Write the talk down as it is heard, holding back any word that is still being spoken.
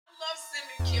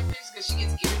sending Kim pictures because she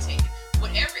gets irritated.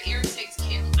 Whatever irritates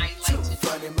Kim, I like to do.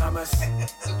 Funny mamas. So,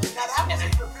 Now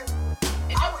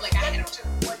that was like I had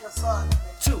for your son.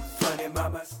 Too funny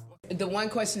mamas. The one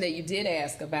question that you did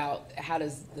ask about how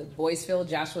does the boys feel,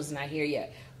 Joshua's not here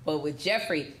yet. But with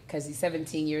Jeffrey, because he's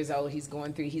 17 years old, he's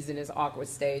in his awkward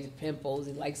stage, pimples,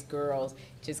 he likes girls,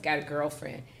 just got a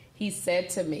girlfriend. He said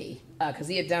to me, because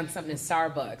he had done something in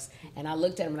Starbucks, and I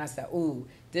looked at him and I said, ooh,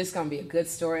 this is going to be a good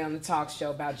story on the talk show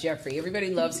about Jeffrey.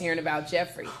 Everybody loves hearing about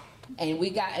Jeffrey. And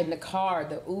we got in the car,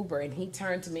 the Uber, and he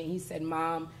turned to me and he said,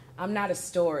 Mom, I'm not a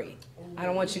story. I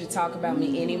don't want you to talk about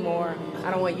me anymore.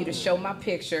 I don't want you to show my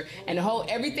picture. And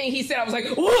everything he said, I was like,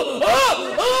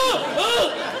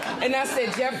 and I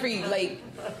said, Jeffrey, like,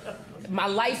 my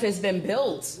life has been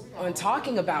built on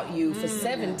talking about you for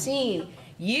 17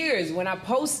 years. When I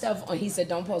post stuff, he said,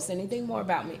 don't post anything more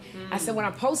about me. I said, when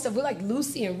I post stuff, we're like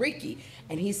Lucy and Ricky.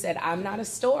 And he said, I'm not a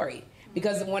story.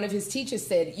 Because one of his teachers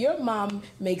said, your mom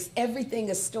makes everything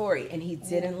a story, and he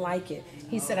didn't like it.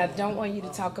 He said, I don't want you to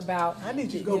talk about... I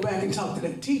need you to go back and talk to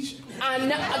that teacher. I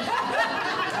know.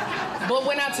 But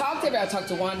when I talked to her, I talked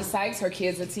to Wanda Sykes, her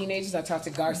kids are teenagers. I talked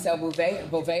to Garcelle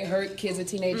Beauvais, her kids are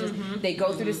teenagers. They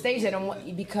go through the stage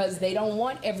because they don't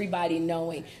want everybody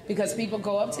knowing. Because people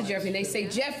go up to Jeffrey and they say,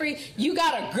 Jeffrey, you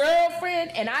got a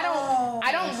girlfriend? And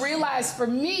I don't realize, for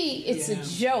me, it's a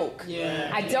joke.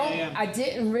 I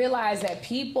didn't realize that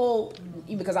people,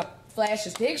 because I flash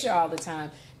his picture all the time,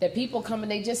 that people come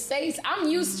and they just say, I'm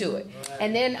used to it.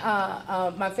 And then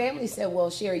my family said,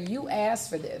 well, Sherry, you asked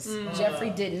for this.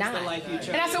 Jeffrey did not.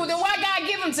 And I said, well, then why God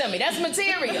give him to me? That's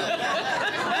material.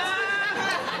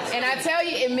 And I tell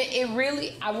you, it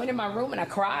really, I went in my room and I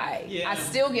cried. I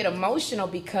still get emotional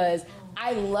because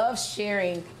I love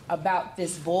sharing about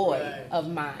this boy of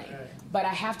mine. But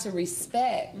I have to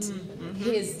respect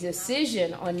his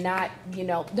decision on not,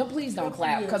 please don't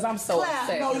clap, because I'm so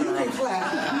upset. No, you can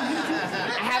clap.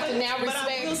 I have to now respect.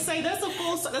 But I will say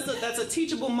that's a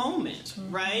teachable moment,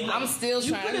 right? Like, I'm still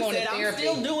trying to go to therapy. I'm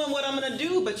still doing what I'm gonna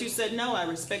do, but you said no. I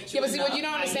respect you. Yeah, but see, what you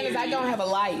don't understand is I don't have a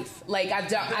life. Like I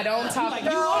don't talk. Like,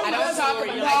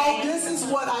 This is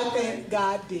what I think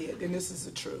God did, and this is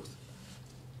the truth.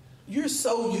 You're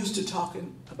so used to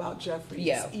talking about Jeffrey.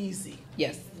 Yeah. It's easy.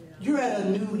 Yes. You're at a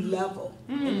new level,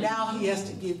 and now he has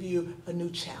to give you a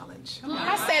new challenge.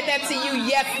 I said that to you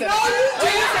yesterday. No, you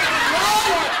didn't.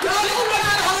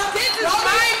 This is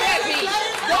my baby.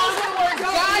 Those are words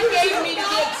God gave me to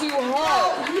give to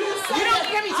her. You don't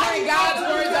get me turning God's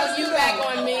words on you back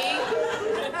on me.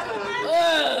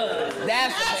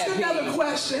 That's Ask another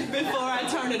question. Before I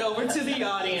turn it over to the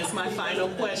audience, my final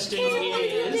question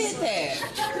is...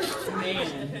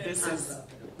 Man,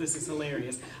 this is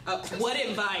hilarious. What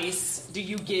advice do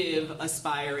you give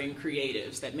aspiring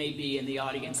creatives that may be in the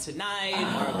audience tonight,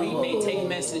 or we may take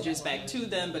messages back to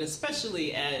them, but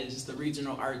especially as the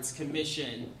Regional Arts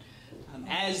Commission,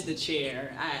 as the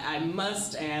chair, I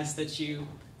must ask that you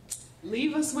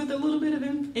leave us with a little bit of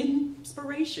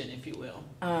inspiration, if you will.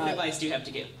 What advice do you have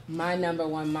to give? My number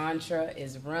one mantra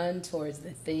is run towards the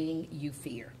thing you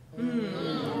fear.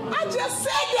 I just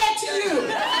said that to you.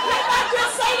 Didn't I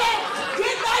just say that?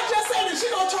 Didn't I just say that? She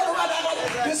gonna turn around and like,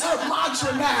 this is her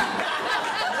mantra now.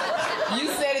 You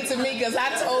said it to me because I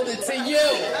told it to you.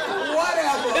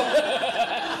 Whatever.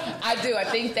 I do. I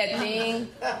think that thing,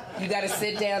 you got to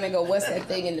sit down and go, what's that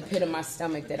thing in the pit of my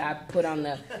stomach that I put on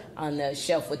the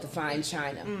shelf with the fine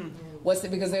china?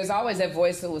 Because there's always that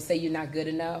voice that will say you're not good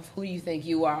enough. Who do you think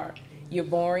you are? You're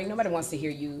boring. Nobody wants to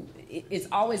hear you. It's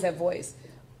always that voice.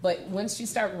 But once you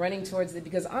start running towards it,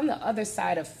 because on the other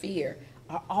side of fear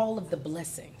are all of the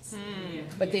blessings.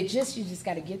 But you just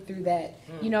got to get through that.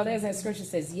 There's that scripture that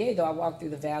says, yea, though I walk through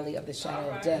the valley of the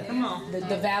shadow of death. Come on.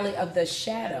 The valley of the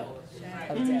shadow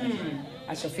of death.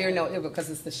 I shall fear no evil because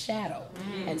it's the shadow.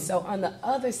 And so on the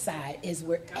other side is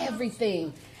where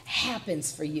everything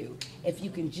happens for you if you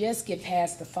can just get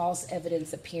past the false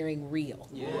evidence appearing real.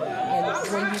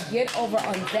 And when you get over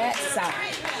on that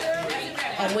side,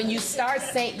 and when you start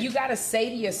saying, you got to say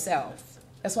to yourself,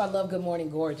 that's why I love Good Morning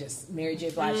Gorgeous. Mary J.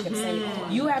 Blige kept saying,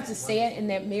 you have to stand in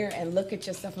that mirror and look at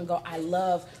yourself and go, I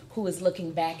love who is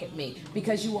looking back at me.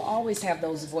 Because you will always have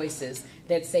those voices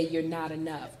that say you're not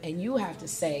enough. And you have to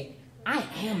say, I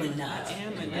am enough.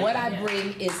 What I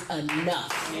bring is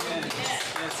enough.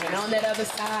 And on that other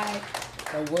side,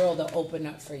 the world will open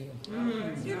up for you.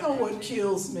 You know what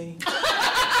kills me? That's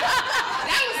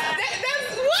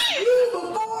what?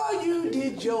 Before you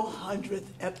did your your 100th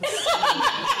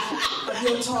episode of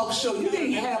your talk show. You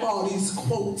didn't have all these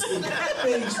quotes and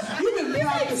things. You've been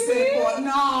practicing for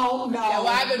no. Yeah, well,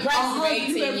 I've been practicing for 18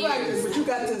 You've been practicing, years. but you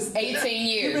got this 18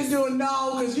 years. You've been doing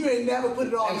because you ain't never put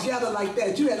it all together like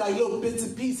that. You had like little bits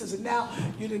and pieces, and now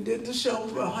you done did the show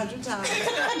for 100 times,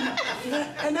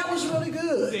 and that was really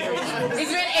good.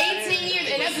 It's been 18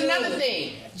 years, and that's another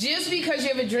thing. Just because you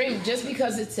have a dream, just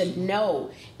because it's a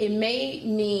no, it may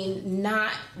mean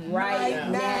not right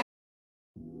now.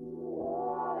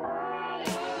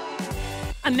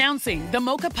 Announcing the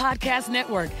Mocha Podcast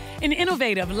Network, an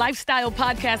innovative lifestyle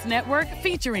podcast network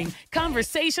featuring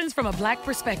conversations from a Black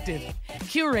perspective.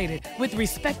 Curated with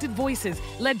respected voices,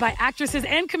 led by actresses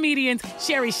and comedians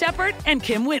Sherry Shepherd and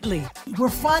Kim Whitley. We're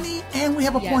funny and we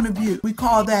have a point of view. We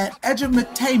call that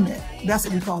edutainment. That's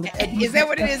what we call it. Is that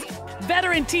what it is?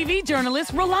 Veteran TV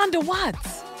journalist Rolanda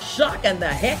Watts. Shocking the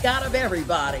heck out of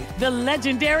everybody. The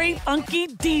legendary Funky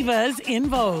Divas in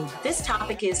Vogue. This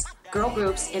topic is girl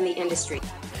groups in the industry.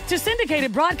 To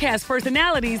syndicated broadcast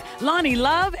personalities Lonnie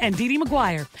Love and Dee Dee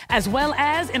McGuire, as well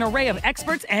as an array of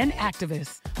experts and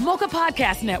activists. Mocha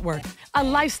Podcast Network, a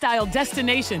lifestyle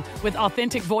destination with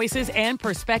authentic voices and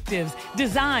perspectives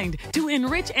designed to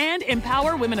enrich and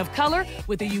empower women of color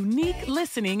with a unique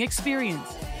listening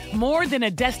experience. More than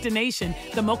a destination,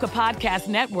 the Mocha Podcast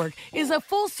Network is a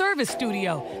full-service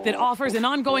studio that offers an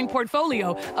ongoing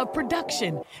portfolio of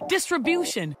production,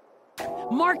 distribution,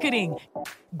 marketing,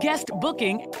 guest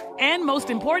booking, and most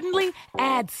importantly,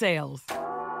 ad sales.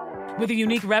 With a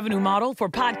unique revenue model for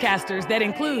podcasters that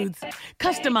includes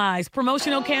customized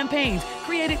promotional campaigns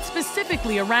created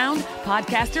specifically around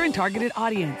podcaster and targeted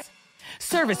audience,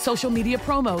 service social media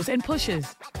promos and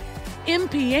pushes,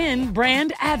 MPN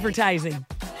brand advertising,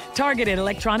 targeted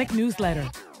electronic newsletter,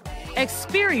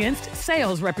 experienced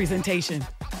sales representation.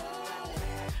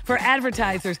 For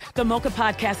advertisers, the Mocha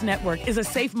Podcast Network is a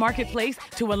safe marketplace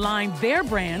to align their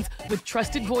brands with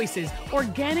trusted voices,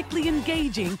 organically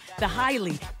engaging the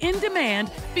highly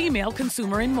in-demand female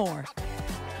consumer and more.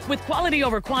 With quality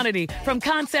over quantity, from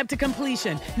concept to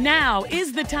completion, now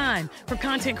is the time for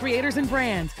content creators and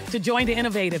brands to join the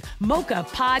innovative Mocha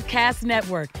Podcast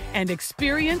Network and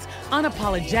experience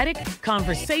unapologetic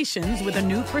conversations with a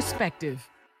new perspective.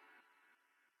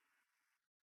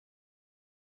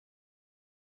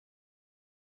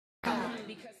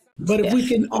 But if we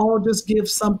can all just give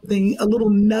something, a little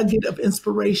nugget of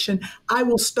inspiration, I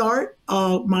will start.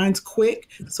 Mine's quick,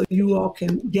 so you all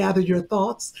can gather your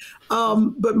thoughts.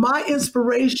 But my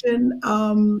inspiration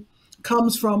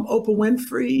comes from Oprah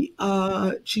Winfrey.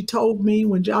 She told me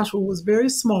when Joshua was very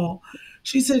small,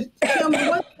 she said, Kim,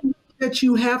 one thing that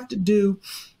you have to do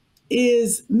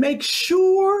is make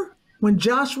sure when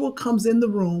Joshua comes in the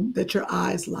room that your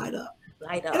eyes light up.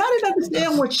 And I didn't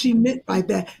understand what she meant by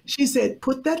that. She said,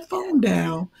 put that phone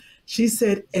down. She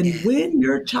said, and when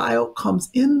your child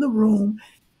comes in the room,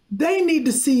 they need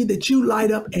to see that you light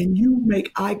up and you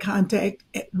make eye contact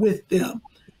with them.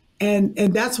 And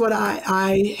that's what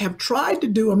I have tried to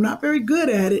do. I'm not very good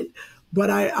at it, but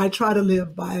I try to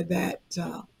live by that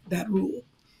rule.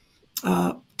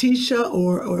 Tisha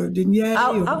or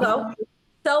Danielle? I'll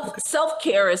go.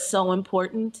 Self-care is so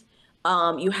important.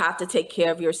 You have to take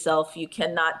care of yourself. You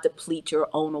cannot deplete your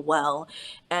own well.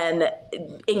 And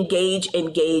engage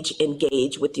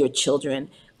with your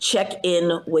children. Check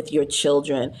in with your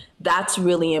children. That's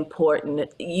really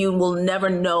important. You will never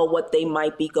know what they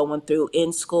might be going through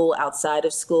in school, outside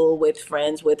of school, with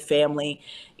friends, with family.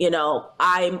 You know,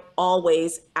 I'm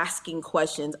always asking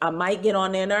questions. I might get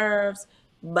on their nerves,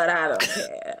 but I don't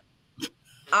care.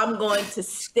 I'm going to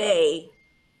stay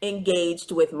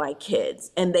engaged with my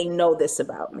kids, and they know this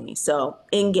about me. So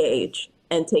engage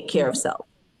and take care of self.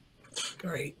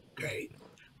 Great.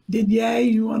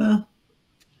 Didya, you want to?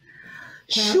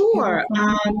 Sure.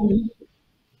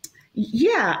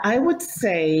 Yeah, I would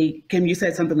say, Kim, you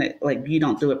said something that like you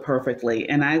don't do it perfectly.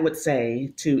 And I would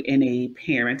say to any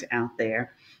parent out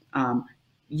there,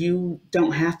 you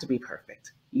don't have to be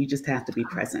perfect. You just have to be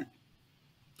present.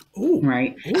 Ooh.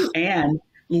 Right. Ooh. And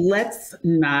let's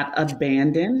not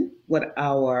abandon what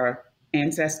our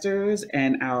ancestors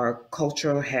and our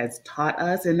culture has taught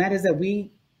us. And that is that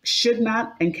we should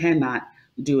not and cannot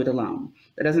do it alone.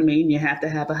 That doesn't mean you have to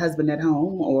have a husband at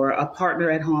home or a partner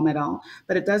at home at all,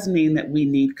 but it does mean that we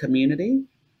need community,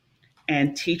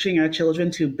 and teaching our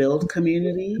children to build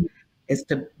community is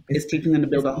teaching them to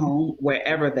build a home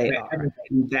wherever they are.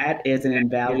 And that is an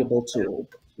invaluable tool.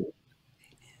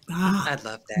 I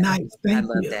love that. Nice. Thank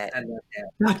you. I love that.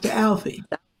 Dr. Alfie.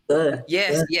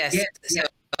 Yes. So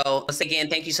once again,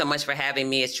 thank you so much for having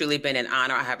me. It's truly been an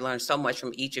honor. I have learned so much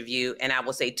from each of you. And I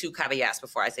will say 2 caveats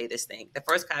before I say this thing. The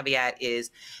first caveat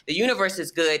is the universe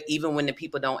is good even when the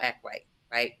people don't act right,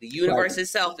 right? The universe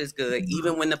itself is good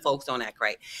even when the folks don't act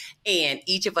right. And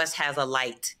each of us has a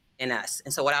light in us.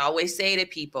 And so what I always say to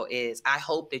people is, I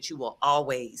hope that you will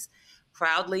always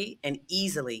proudly and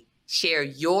easily share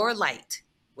your light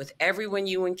with everyone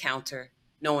you encounter,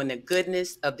 knowing the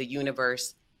goodness of the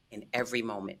universe in every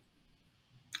moment.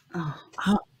 Oh,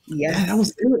 yeah, that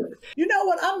was good. You know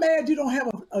what? I'm mad you don't have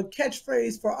a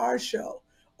catchphrase for our show.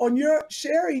 On your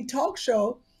Sherry talk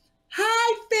show,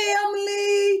 hi,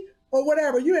 family, or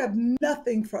whatever, you have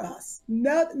nothing for us.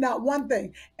 Not one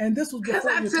thing. And this was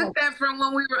before I took that from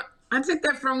when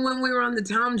we were on the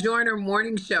Tom Joyner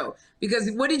morning show. Because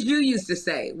what did you used to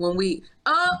say when we,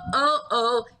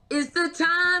 it's the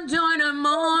Tom Joyner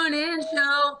morning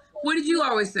show? What did you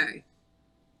always say?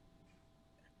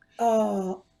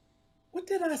 What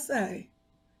did I say?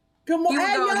 Good morning.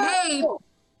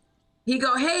 He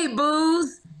go, hey,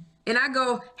 booze. And I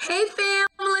go, hey,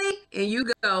 family. And you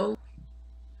go,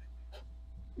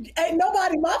 ain't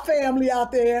nobody my family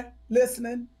out there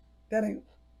listening. That ain't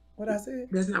what I said.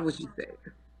 That's not what you said.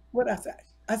 What I said?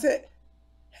 I said,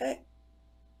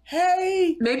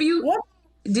 hey. Maybe you, what?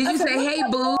 Did you say, hey,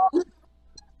 booze?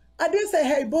 I did say,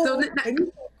 hey, booze. So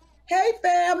hey,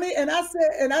 family, and I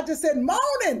just said,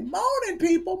 moaning,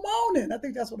 people, moaning. I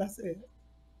think that's what I said.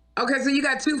 Okay, so you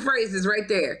got 2 phrases right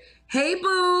there. Hey,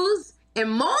 booze, and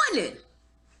morning.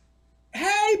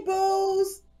 Hey,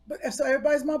 booze. But so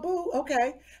everybody's my boo?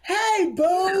 Okay. Hey,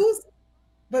 booze.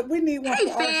 But we need one. Hey,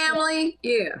 family.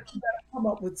 Yeah. You gotta come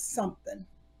up with something.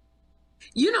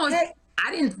 You know, hey,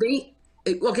 I didn't think.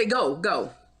 Okay, go.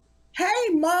 Hey,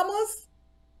 mamas.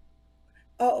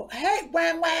 Oh, hey,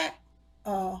 wang.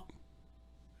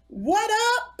 What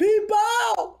up,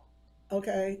 people?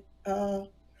 Okay.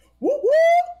 Whoop.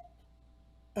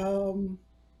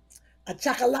 A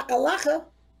chakalaka.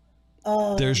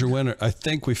 There's your winner. I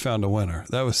think we found a winner.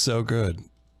 That was so good.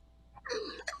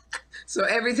 So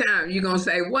every time you're going to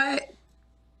say what?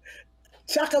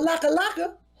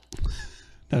 Chakalaka.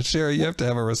 Now, Sherry, you have to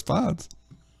have a response.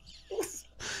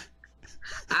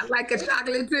 I like a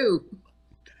chocolate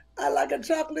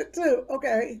too.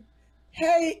 Okay.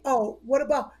 Hey, what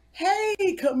about,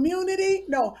 hey, community?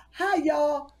 No, hi,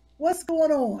 y'all. What's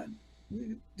going on?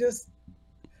 Just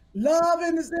love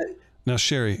in the city. Now,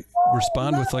 Sherry,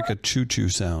 respond with like a choo-choo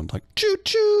sound, like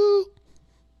choo-choo.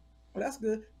 Well, that's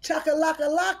good.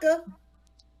 Chakalaka.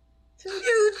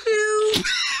 Choo-choo.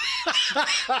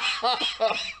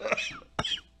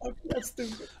 Okay, that's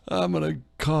stupid. I'm going to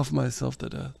cough myself to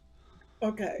death.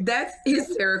 Okay. That's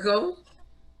hysterical.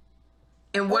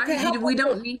 And why we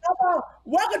don't need...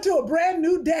 Welcome to a brand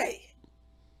new day.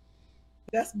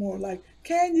 That's more like,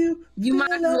 can you... You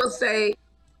might as well say...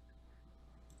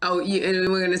 Oh, and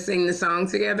we're going to sing the song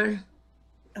together?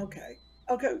 Okay.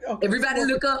 Everybody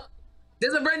look up.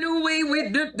 There's a brand new way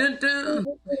with...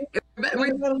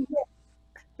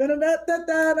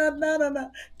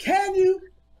 Can you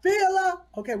feel her?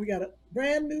 Okay, we got a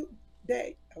brand new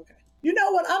day. Okay. You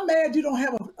know what? I'm mad you don't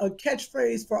have a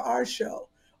catchphrase for our show.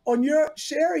 On your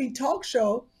Sherry talk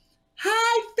show,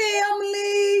 hi,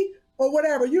 family, or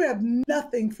whatever, you have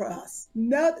nothing for us.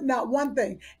 Not one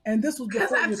thing. And this was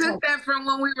before I took that from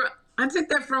when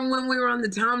we were on the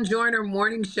Tom Joyner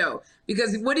morning show.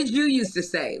 Because what did you used to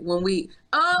say when we,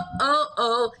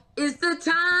 it's the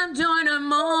Tom Joyner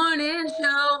morning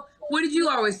show? What did you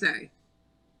always say?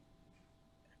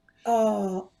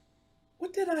 What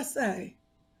did I say?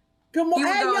 Good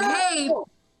morning.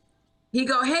 He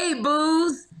go, hey,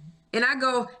 booze. And I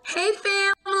go, hey,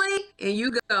 family. And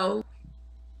you go,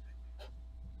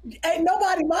 ain't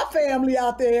nobody my family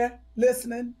out there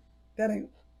listening. That ain't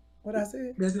what I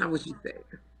said. That's not what you said.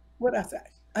 What I said?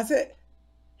 I said,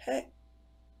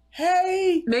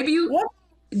 hey. Maybe you, what?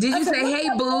 Did you say, hey,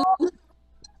 boo?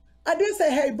 I did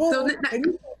say, hey, boo. So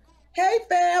hey,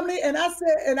 family. And I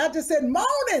just said,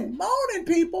 moaning,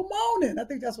 people, moaning. I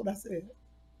think that's what I said.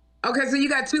 Okay, so you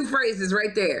got 2 phrases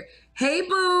right there. Hey,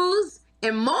 booze,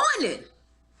 and morning.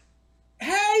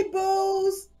 Hey,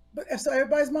 booze. So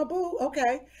everybody's my boo?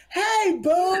 Okay. Hey,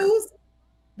 booze.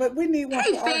 But we need one.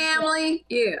 Hey, family.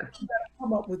 Yeah. You gotta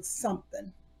come up with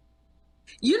something.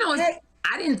 You know,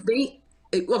 I didn't think.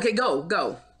 Okay,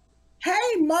 go.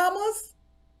 Hey, mamas.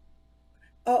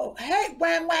 Oh, hey,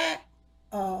 wang.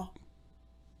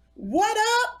 What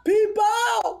up,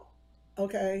 people?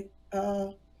 Okay.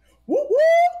 Whoop.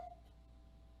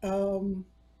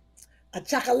 A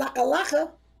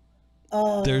chakalaka.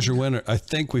 There's your winner. I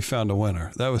think we found a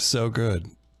winner. That was so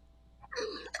good.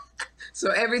 So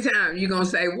every time you're going to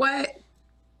say what?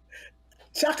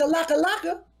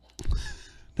 Chaka-laka-laka.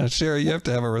 Now, Sherry, you have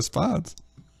to have a response.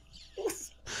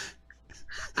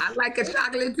 I like a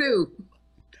chocolate too.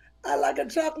 I like a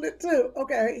chocolate too.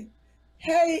 Okay.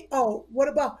 Hey, oh, what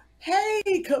about, hey,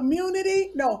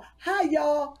 community? No, hi,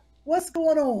 y'all. What's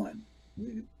going on?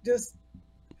 Just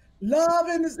love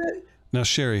in the city. Now,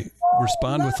 Sherry,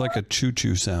 respond with like a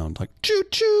choo-choo sound, like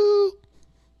choo-choo.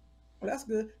 Well, that's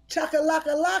good.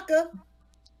 Chaka-laka-laka.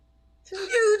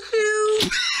 Choo-choo.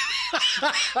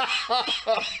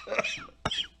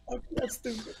 Okay, that's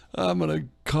stupid. I'm going to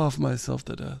cough myself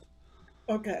to death.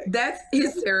 Okay. That's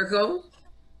hysterical.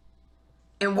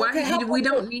 And why we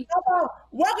don't need... How about,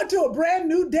 welcome to a brand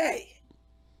new day.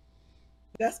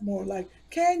 That's more like,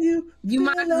 can you... You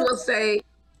might as well say...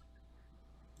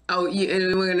 Oh,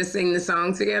 and we're going to sing the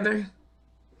song together?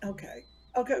 Okay.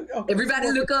 Okay.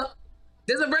 Everybody look up.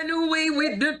 There's a brand new way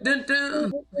with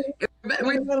dun-dun-dun.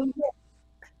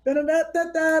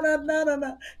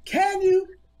 Can you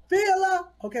feel a...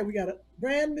 Okay, we got a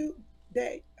brand new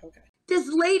day. Okay. This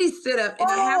lady stood up, and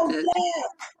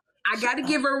I got to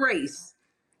give her a race.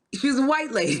 She was a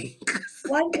white lady.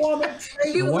 White woman.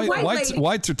 She was a white lady.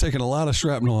 Whites are taking a lot of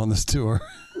shrapnel on this tour.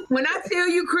 When I tell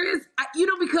you, Chris,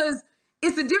 because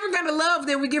it's a different kind of love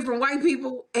that we get from white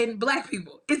people and black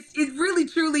people. It really,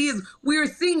 truly is. We were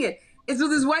singing. And so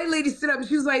this white lady stood up, and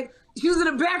she was in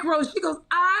the back row. She goes,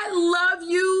 I love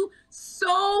you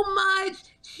so much,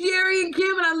 Sherry and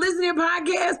Kim, and I listen to your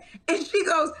podcast. And she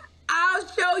goes, I'll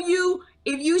show you,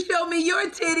 if you show me your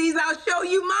titties, I'll show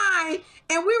you mine.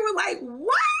 And we were like,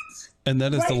 what? And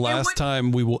that is the last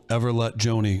time we will ever let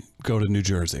Joni go to New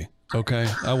Jersey. Okay?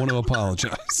 I want to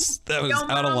apologize. That was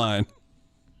out of line.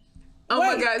 Oh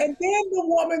my God. And then the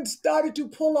woman started to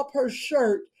pull up her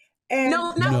shirt. And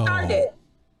No. Started.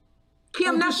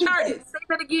 Kim, not started. Say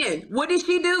that again. What did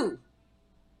she do?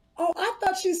 Oh, I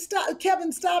thought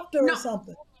Kevin stopped her or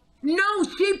something. No,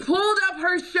 she pulled up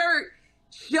her shirt,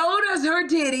 showed us her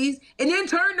titties, and then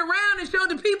turned around and showed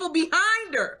the people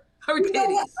behind her her titties. You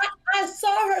know what? I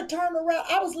saw her turn around.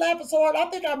 I was laughing so hard. I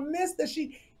think I missed that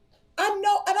I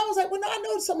know. And I was like, well, no, I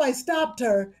know somebody stopped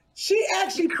her. She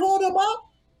actually pulled them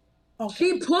up. Okay.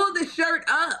 She pulled the shirt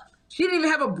up. She didn't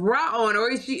even have a bra on,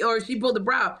 or she pulled the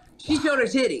bra up. She showed her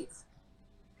titties.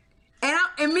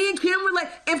 And me and Kim were like,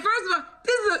 and first of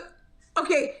all,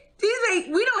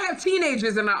 we don't have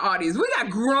teenagers in our audience. We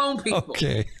got grown people.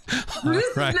 Okay. This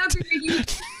is nothing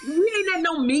that we ain't at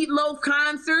no Meatloaf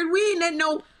concert. We ain't at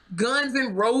no Guns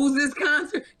N' Roses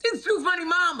concert. This is two funny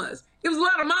mamas. There was a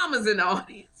lot of mamas in the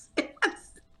audience. My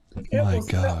gosh.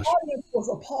 The audience was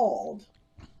appalled.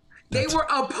 They were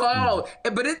appalled.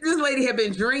 But this lady had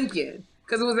been drinking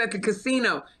because it was at the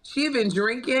casino. She had been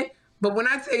drinking. But when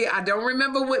I tell you, I don't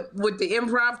remember what the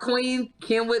improv queen,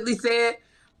 Kim Whitley, said,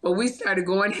 but we started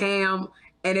going ham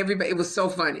and everybody, it was so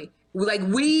funny.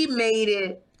 We made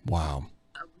it a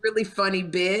really funny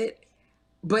bit,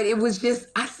 but it was just,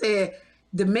 I said,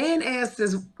 the man asked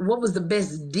us what was the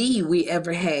best D we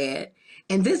ever had.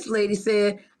 And this lady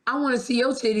said, I want to see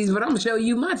your titties, but I'm going to show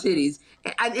you my titties.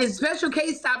 And Special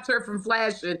K stopped her from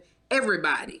flashing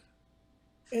everybody.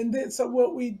 And then, so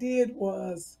what we did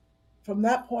was, from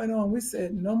that point on, we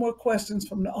said, no more questions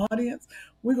from the audience.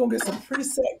 We're going to get some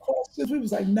preset questions. We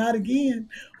was like, not again.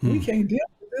 We can't deal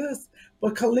with this.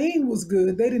 But Colleen was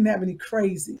good. They didn't have any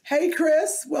crazy. Hey,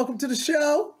 Chris, welcome to the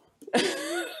show.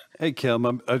 Hey, Kim,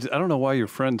 I don't know why your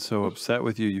friend's so upset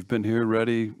with you. You've been here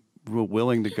ready,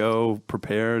 willing to go,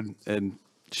 prepared, and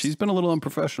she's been a little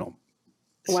unprofessional.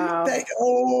 Wow.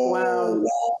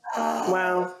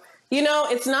 Wow. You know,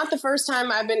 it's not the first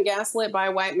time I've been gaslit by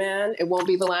a white man. It won't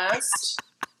be the last.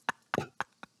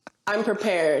 I'm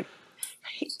prepared.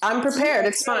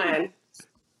 It's fine.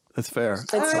 That's fair.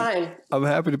 It's fine. I'm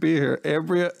happy to be here.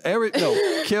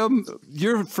 Kim,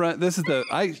 your friend,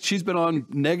 she's been on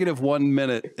 -1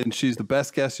 minute and she's the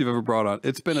best guest you've ever brought on.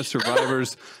 It's been a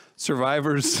survivors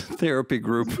therapy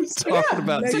group talking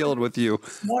about dealing with you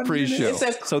pre-show.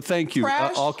 So thank you.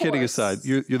 All kidding aside,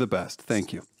 you're the best.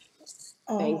 Thank you.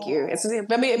 Thank you. I've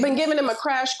been giving him a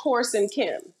crash course in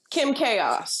Kim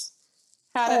chaos.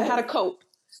 How to cope.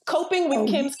 Coping with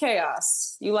Kim's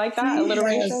chaos. You like that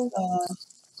alliteration?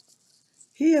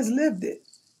 He has lived it.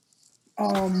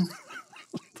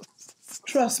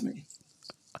 Trust me.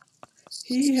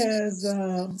 He has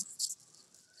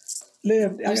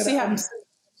lived.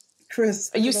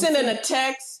 Chris. Are you sending a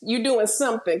text? You doing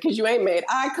something because you ain't made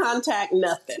eye contact,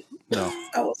 nothing. No.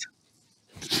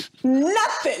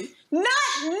 Nothing. Not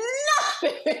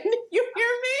nothing. You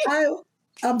hear me?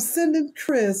 I'm sending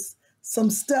Chris some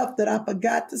stuff that I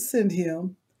forgot to send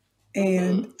him.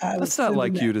 And I was That's not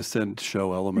like sending you that. to send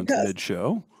show elements Because-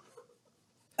 mid-show.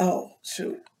 Oh,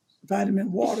 shoot.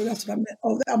 Vitamin water, that's what I meant.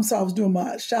 Oh, I'm sorry, I was doing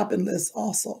my shopping list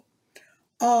also.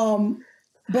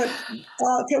 But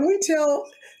can we tell,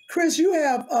 Chris, you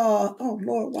have, oh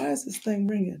Lord, why is this thing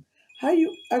ringing? I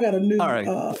got a new. All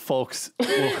right, folks.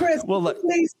 Chris,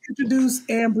 please introduce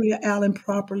Ambria Allen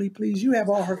properly, please. You have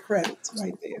all her credits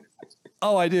right there.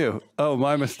 Oh, I do. Oh,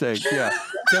 my mistake. Yeah.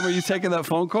 Kim, are you taking that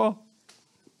phone call?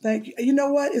 Thank you. You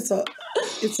know what? It's a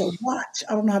watch.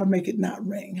 I don't know how to make it not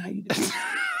ring. How you doing?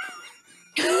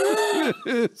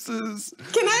 This is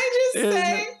Can I just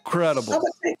say, incredible. I'm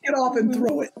gonna take it off and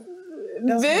throw it.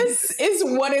 this is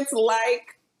what it's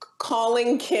like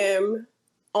calling Kim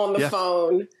on the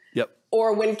phone. Yep.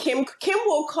 Or when Kim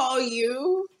will call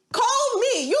you,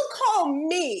 you call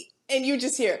me, and you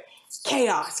just hear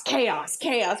chaos.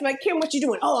 I'm like, Kim, what you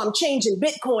doing? Oh, I'm changing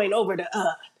Bitcoin over to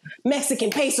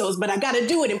Mexican pesos, but I got to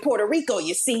do it in Puerto Rico,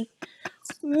 you see.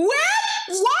 What?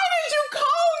 Why did you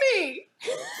call me?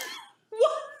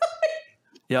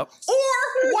 Yep. Or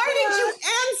why did you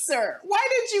answer? Why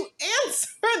did you answer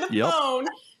the phone?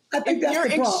 I think that's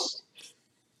the problem.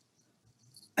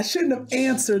 I shouldn't have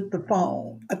answered the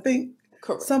phone. I think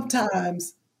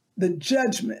sometimes the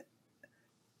judgment,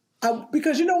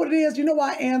 because you know what it is? You know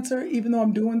why I answer even though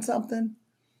I'm doing something?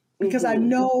 Because I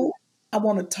know I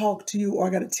want to talk to you, or I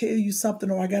got to tell you something,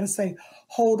 or I got to say,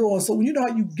 hold on. So when you know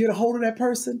how you get a hold of that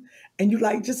person and you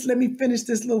like, just let me finish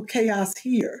this little chaos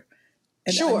here.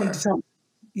 And sure. I need to talk.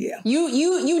 Yeah.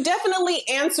 You definitely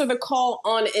answer the call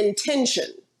on intention,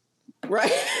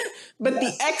 right? But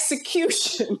the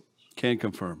execution. Can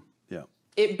confirm. Yeah.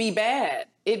 It be bad.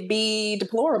 It be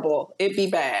deplorable. It be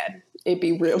bad. It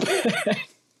be real bad.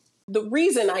 The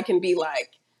reason I can be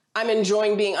like, I'm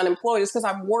enjoying being unemployed is because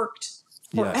I've worked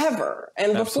forever. Yes,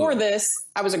 and before this,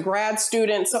 I was a grad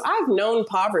student. So I've known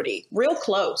poverty real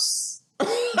close.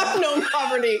 I've known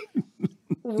poverty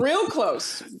real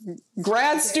close.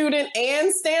 Grad student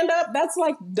and stand-up, that's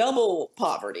like double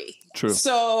poverty. True.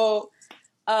 So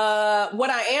what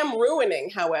I am ruining,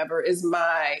 however, is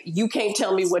my you can't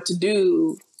tell me what to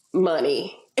do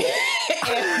money.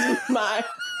 And my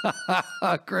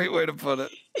great way to put it.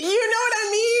 You know what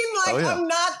I mean? Like, I'm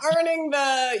not earning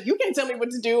the you can't tell me what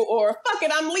to do, or fuck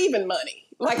it, I'm leaving money.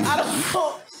 Like, I don't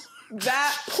know.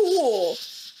 That pool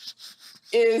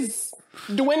is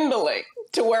dwindling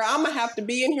to where I'm gonna have to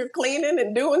be in here cleaning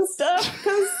and doing stuff.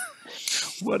 Because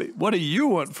what do you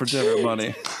want for dinner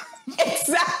money?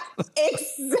 Exactly.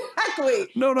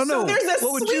 No. So there's a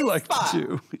what would you like spot. to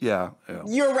do? Yeah.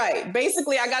 You're right.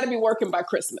 Basically, I got to be working by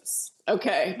Christmas.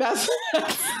 Okay, that's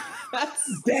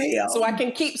damn. So I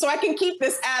can keep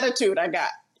this attitude I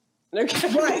got.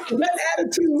 Okay. Right. That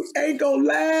attitude ain't gonna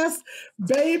last,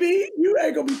 baby. You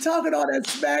ain't gonna be talking all that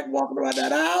smack walking around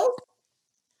that house.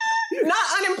 Not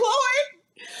unemployed.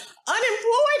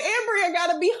 Unemployed, Ambria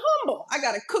gotta be humble. I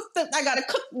gotta cook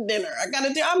dinner.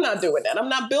 I'm not doing that. I'm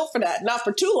not built for that. Not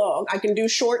for too long. I can do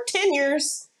short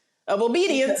tenures of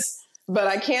obedience, but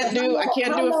I can't do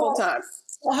it full time.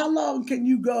 Well, how long can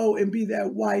you go and be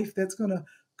that wife that's gonna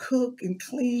cook and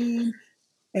clean,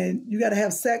 and you gotta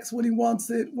have sex when he wants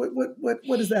it?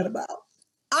 What is that about?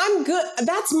 I'm good.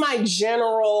 That's my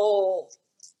general.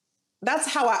 That's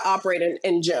how I operate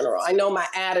in general. I know my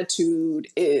attitude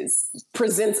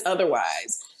presents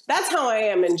otherwise. That's how I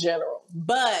am in general.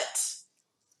 But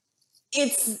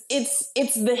it's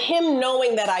the him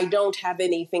knowing that I don't have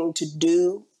anything to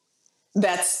do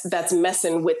that's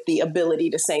messing with the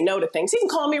ability to say no to things. He can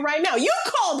call me right now. You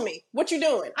called me. What you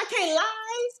doing? I can't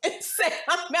lie and say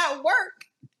I'm at work.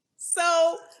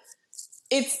 So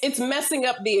it's messing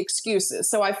up the excuses.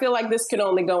 So I feel like this could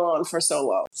only go on for so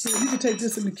long. So you can take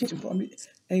this in the kitchen for me,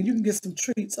 and you can get some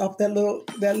treats off that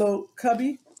little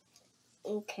cubby.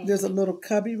 Okay. There's a little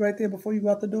cubby right there before you go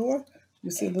out the door. You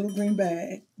see a little green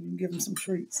bag. You can give them some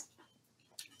treats.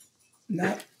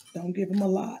 Don't give them a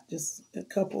lot. Just a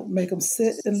couple. Make them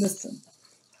sit and listen.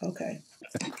 Okay.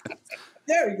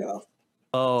 There you go.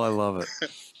 Oh, I love it.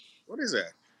 What is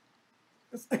that?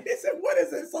 He said, "What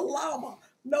is it? It's a llama."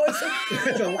 No, it's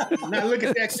a now look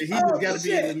at that. He just got to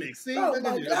be in the mix. See, look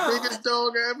at you. The biggest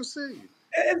dog I ever seen.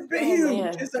 It's been huge.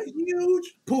 Man. It's a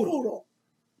huge poodle.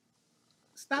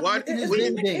 Stop. What?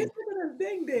 Ding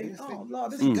ding. Oh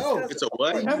Lord, this is It's a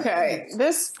what? Okay,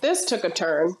 this took a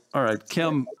turn. All right,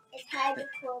 Kim.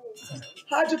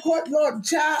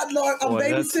 Hydrocortisone, Lord, I'm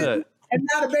babysitting, and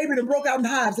now the baby that broke out in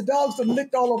hives. The dogs have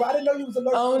licked all over. I didn't know you was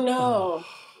allergic. Oh no.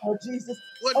 Oh Jesus!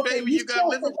 What baby you got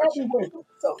living with you?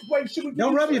 So wait, should we?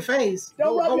 Don't rub your face.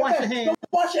 Don't rub your wash face. your hands. Go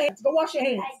wash your hands. Go wash your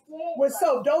hands with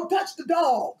soap. Don't touch the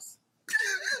dogs.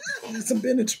 Some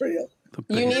Benadryl.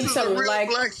 You need some real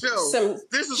black show.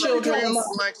 This is a real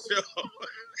black show.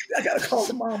 I gotta call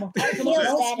the mama.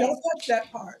 Don't touch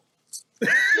that part.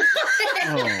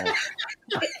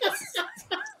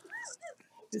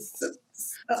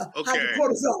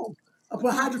 Hydrocortisone. I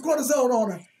put hydrocortisone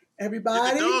on her.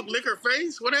 Everybody. Did the dog lick her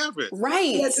face? What happened?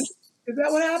 Right. Is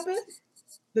that what happened?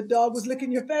 The dog was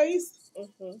licking your face?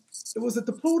 Mm-hmm. Was it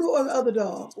the poodle or the other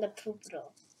dog? The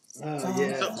poodle.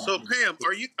 Yeah. So Pam,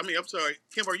 I'm sorry,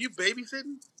 Kim, are you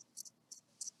babysitting?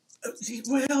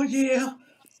 Well, yeah.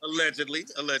 Allegedly.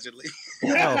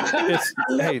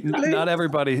 Hey, not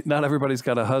everybody's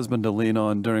got a husband to lean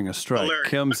on during a strike.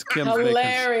 Hilarious. Kim's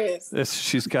hilarious.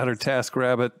 She's got her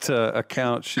TaskRabbit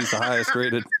account. She's the highest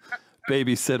rated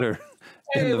babysitter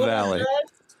in the valley.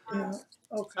 Yeah.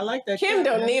 Okay. I like that. Kim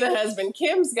don't need a husband.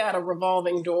 Kim's got a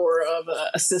revolving door of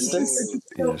assistance.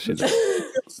 Yeah, she does.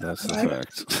 That's a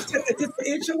fact. Just an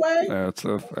inch away. That's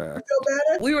a fact. Feel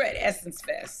better? We were at Essence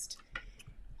Fest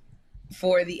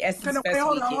for the Essence Fest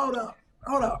weekend.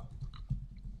 Hold up.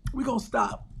 We're going to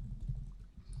stop.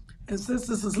 And since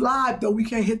this is live, though, we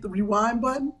can't hit the rewind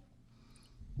button.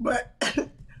 But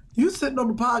you sitting on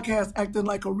the podcast acting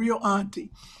like a real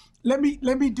auntie. Let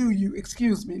me do you.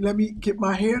 Excuse me. Let me get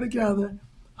my hair together.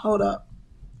 Hold up.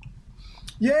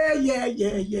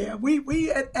 Yeah.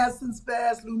 We at Essence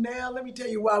Fest. Lunaire, let me tell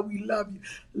you why we love you.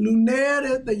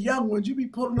 Lunaire, the young ones, you be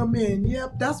putting them in.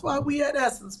 Yep, that's why we at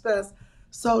Essence Fest.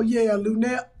 So, yeah,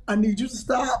 Lunaire, I need you to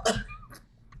stop.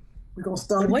 We're going to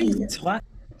start again.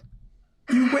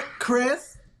 You went,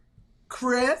 Chris,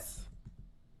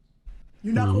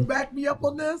 you not going to back me up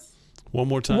on this? One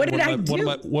more time. What did I do?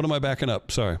 What am I backing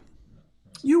up? Sorry.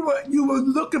 You were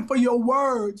looking for your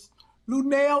words.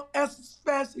 Lunaire, Essence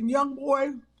Fest, and Young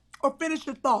Boy, or finish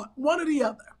your thought. One or the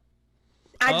other.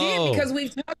 I did because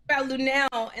we've talked about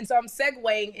Lunaire, and so I'm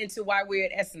segueing into why we're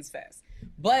at Essence Fest.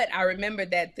 But I remember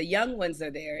that the young ones are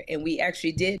there, and we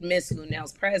actually did miss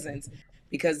Lunaire's presence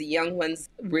because the young ones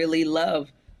really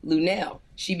love Lunaire.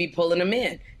 She be pulling them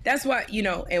in. That's why,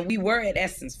 and we were at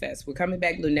Essence Fest. We're coming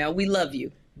back, Lunaire. We love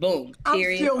you. Boom.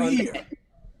 Period. I'm still here.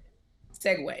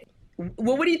 Segue.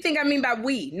 Well, what do you think I mean by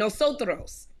we?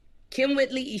 Nosotros. Kim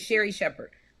Whitley and Sherry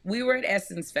Shepherd. We were at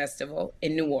Essence Festival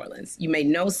in New Orleans. You made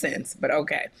no sense, but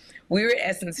okay. We were at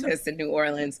Essence Fest in New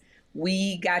Orleans.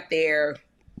 We got there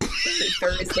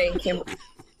Thursday. Kim,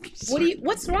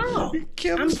 what's wrong?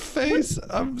 Kim's face.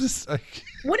 I'm just like.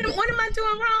 What am I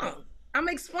doing wrong? I'm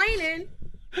explaining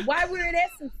why we're at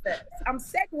Essence Fest. I'm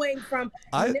segueing from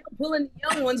pulling the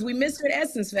young ones. We missed her at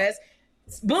Essence Fest.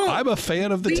 Boom. I'm a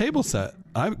fan of the table set.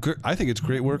 I think it's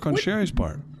great work on Sherry's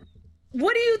part.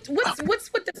 What's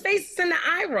with the faces and the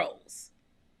eye rolls?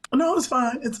 No, it's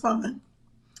fine. It's fine.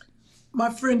 My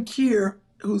friend Kier,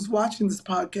 who's watching this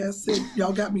podcast, said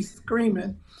y'all got me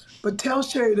screaming. But tell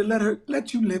Sherry to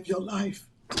let you live your life.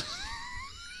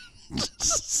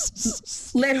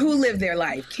 Let who live their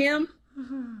life? Kim?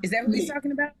 Is that what he's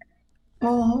talking about?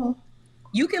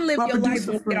 You can live your life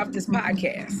when we get off this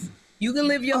podcast. You can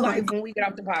live your life when we get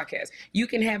off the podcast. You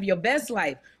can have your best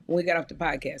life when we get off the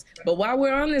podcast. But while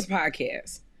we're on this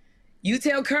podcast, you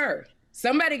tell Kerr,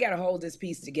 somebody got to hold this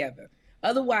piece together.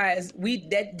 Otherwise,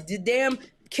 the damn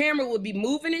camera would be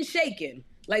moving and shaking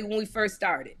like when we first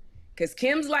started. Because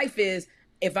Kim's life is,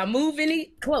 if I move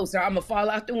any closer, I'm going to fall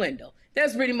out the window.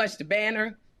 That's pretty much the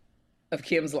banner of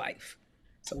Kim's life.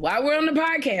 So while we're on the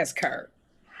podcast, Kerr,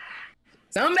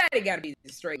 somebody got to be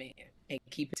the straight man and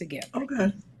keep it together.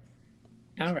 Okay.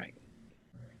 All right.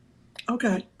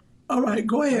 Okay. All right.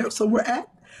 Go ahead. So we're at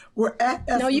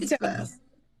Essence No, you tell Fest.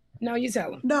 No, you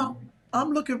tell them. No,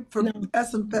 I'm looking for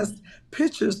Essence Fest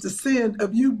pictures to send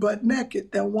of you butt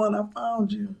naked. That one I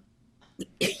found you.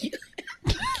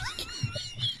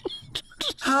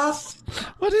 Huh?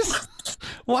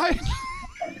 Why?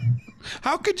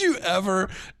 How could you ever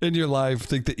in your life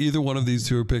think that either one of these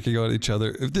two are picking on each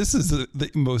other? If this is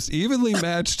the most evenly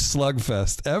matched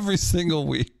slugfest every single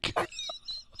week. Oh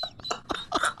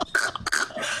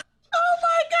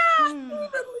my God!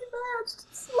 Evenly matched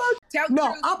slug.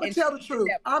 No, I'm gonna tell the truth.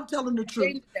 I'm telling the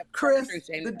truth. Chris,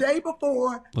 the day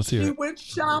before, she went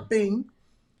shopping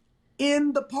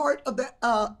in the part of the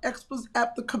expos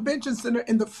at the convention center.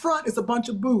 In the front is a bunch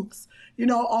of booths.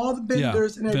 All the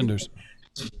vendors and everything. Vendors.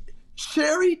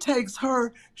 Sherry takes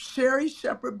her Sherry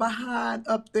Shepherd behind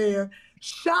up there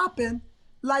shopping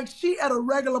like she at a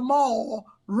regular mall,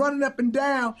 running up and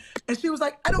down. And she was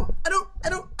like, I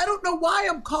don't know why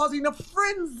I'm causing a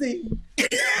frenzy.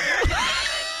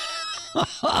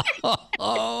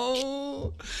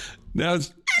 Now,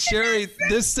 Sherry,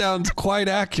 this sounds quite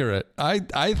accurate. I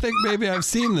think maybe I've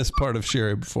seen this part of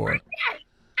Sherry before. I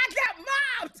got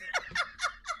mobbed.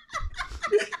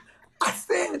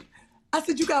 I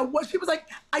said, you got what? She was like,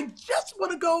 I just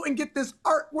want to go and get this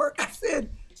artwork. I said,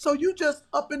 so you just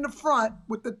up in the front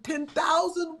with the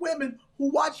 10,000 women who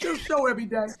watch your show every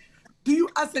day.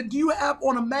 I said, do you have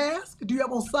on a mask? Do you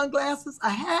have on sunglasses, a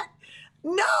hat?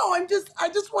 No, I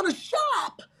just want to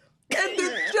shop. And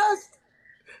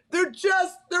they're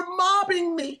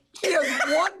mobbing me. She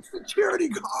has one security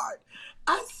guard.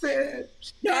 I said,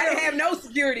 no, I didn't have no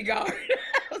security guard.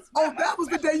 That was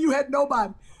the day you had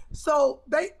nobody. So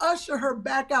they usher her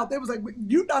back out. They was like,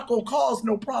 you're not going to cause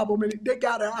no problem. And they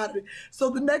got her out of it. So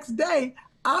the next day,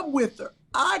 I'm with her.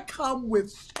 I come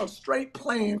with a straight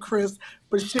plan, Chris,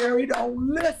 but Sherry don't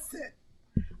listen.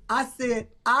 I said,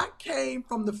 I came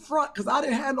from the front because I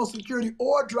didn't have no security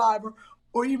or driver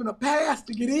or even a pass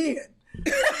to get in.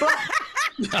 But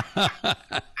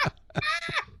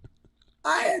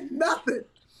I had nothing.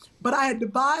 But I had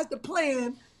devised a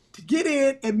plan to get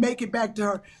in and make it back to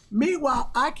her. Meanwhile,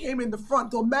 I came in the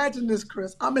front. So imagine this,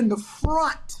 Chris. I'm in the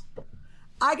front.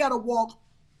 I got to walk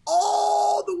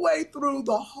all the way through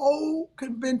the whole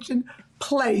convention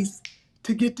place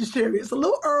to get to Sherry. It's a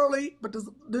little early, but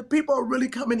the people are really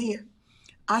coming in.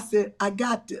 I said, I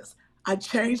got this. I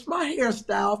changed my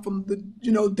hairstyle from the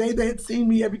day they had seen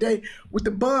me every day with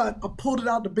the bun. I pulled it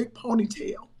out the big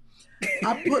ponytail.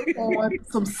 I put on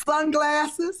some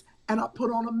sunglasses and I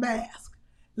put on a mask.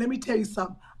 Let me tell you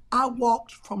something. I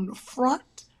walked from the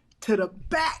front to the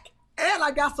back and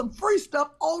I got some free stuff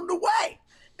on the way.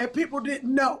 And people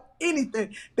didn't know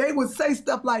anything. They would say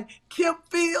stuff like, Kim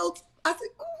Fields. I said,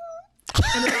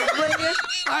 and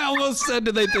I almost said,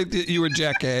 did they think that you were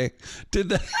Jack A? Did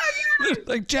they?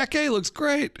 Like, Jack A looks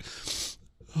great.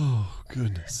 Oh,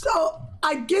 goodness. So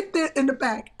I get there in the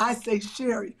back. I say,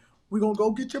 Sherry, we're going to go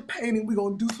get your painting. We're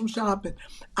going to do some shopping.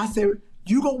 I said,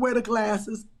 you going to wear the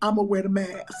glasses. I'm going to wear the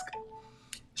mask.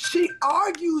 She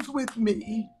argues with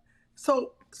me.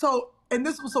 So, and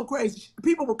this was so crazy.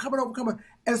 People were coming over.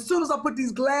 As soon as I put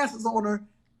these glasses on her,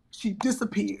 she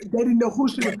disappeared. They didn't know who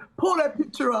she was. Pull that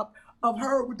picture up of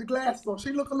her with the glasses on.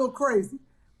 She looked a little crazy.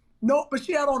 No, but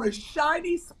she had on a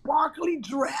shiny, sparkly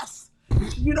dress.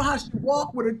 You know how she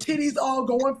walked with her titties all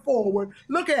going forward.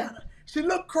 Look at her. She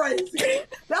looked crazy.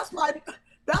 That's why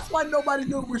nobody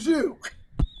knew it was you.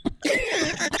 Can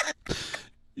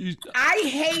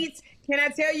I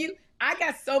tell you, I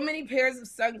got so many pairs of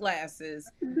sunglasses,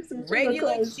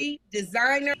 regular, cheap,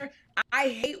 designer. I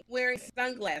hate wearing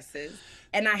sunglasses,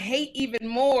 and I hate even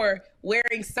more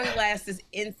wearing sunglasses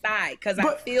inside because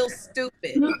I feel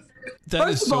stupid. That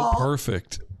is so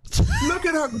perfect. Look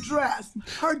at her dress.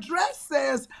 Her dress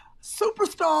says,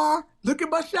 superstar, look at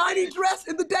my shiny dress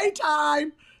in the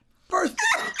daytime. First.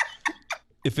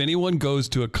 If anyone goes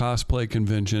to a cosplay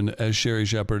convention as Sherry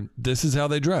Shepherd, this is how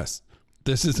they dress.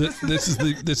 This is it. This is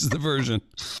the version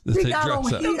that She they got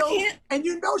dress on up. heels, and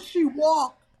she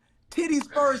walked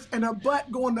titties first and her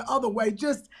butt going the other way.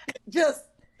 Just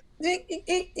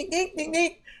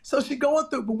so she going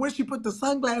through. But when she put the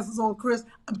sunglasses on, Chris,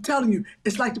 I'm telling you,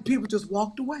 it's like the people just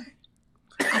walked away.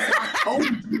 I told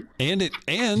you. And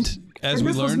as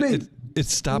we learned, it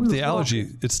stopped the allergy.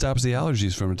 It stops the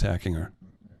allergies from attacking her.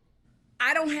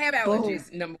 I don't have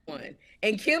allergies, number one.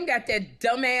 And Kim got that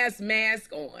dumbass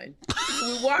mask on.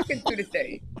 We're walking through the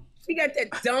thing. She got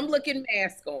that dumb looking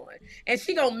mask on. And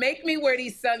she gonna make me wear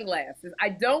these sunglasses. I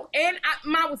don't, and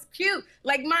mine was cute.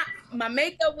 Like my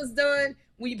makeup was done.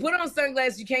 When you put on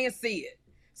sunglasses, you can't see it.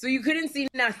 So you couldn't see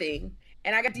nothing.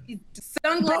 And I got these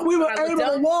sunglasses. But we were able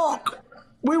to walk.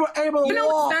 We were able to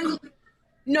walk.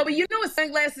 No, but you know what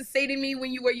sunglasses say to me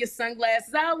when you wear your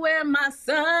sunglasses? I wear my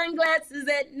sunglasses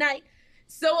at night.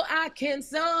 So I can.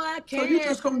 So you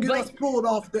just gonna get us pulled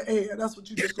off the air. That's what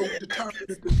you just gonna determine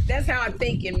to do. That's how I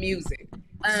think in music.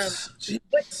 But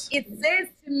it says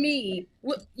to me,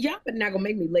 well, y'all are not gonna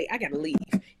make me late. I gotta leave.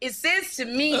 It says to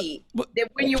me that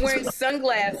when you're wearing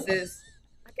sunglasses,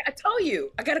 I told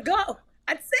you, I gotta go.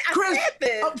 I said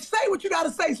this. Say what you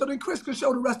gotta say so then Chris can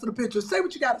show the rest of the picture. Say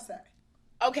what you gotta say.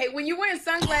 Okay, when you're wearing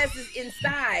sunglasses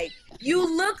inside,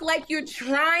 you look like you're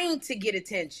trying to get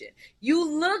attention. You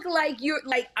look like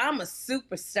I'm a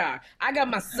superstar. I got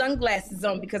my sunglasses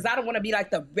on because I don't want to be like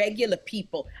the regular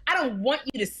people. I don't want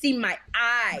you to see my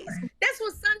eyes. That's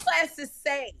what sunglasses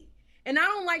say. And I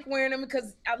don't like wearing them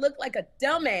because I look like a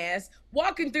dumbass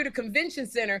walking through the convention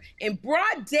center in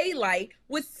broad daylight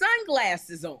with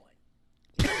sunglasses on.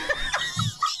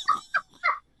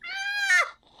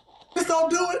 Just don't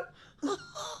do it.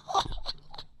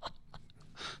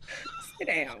 Sit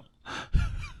down.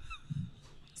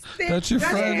 That's your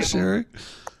friend, Sherry.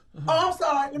 Oh, I'm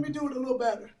sorry. Let me do it a little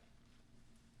better.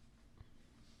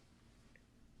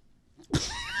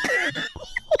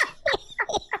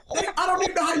 I don't don't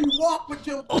even know how you walk with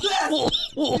your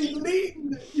chest. Be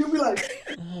leading. You'll be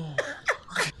like.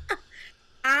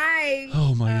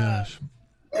 Oh my gosh.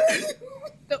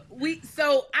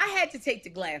 So I had to take the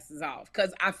glasses off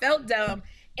because I felt dumb,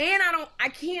 and I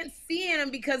can't see in them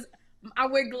because I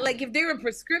wear, like, if they were a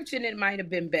prescription, it might have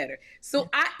been better. So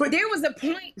there was a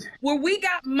point where we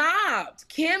got mobbed,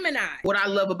 Kim and I. What I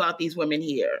love about these women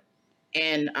here,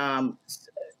 and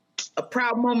a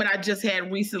proud moment I just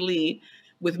had recently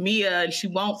with Mia, and she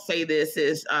won't say this,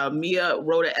 is Mia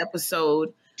wrote an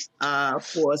episode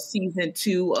for season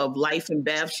 2 of Life and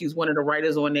Beth. She's one of the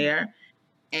writers on there.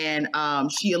 And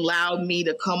she allowed me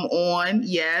to come on,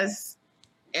 yes.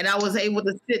 And I was able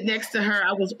to sit next to her.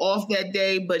 I was off that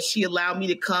day, but she allowed me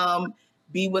to come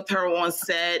be with her on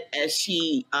set as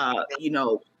she,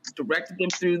 directed them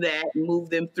through that, moved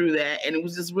them through that. And it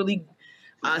was just really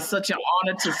such an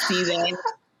honor to see that.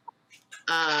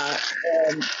 I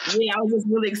was just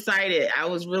really excited. I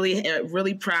was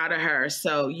really proud of her.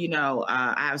 So,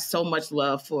 I have so much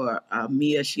love for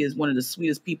Mia. She is one of the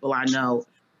sweetest people I know,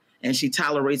 and she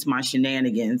tolerates my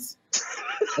shenanigans.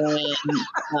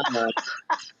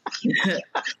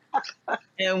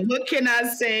 And what can I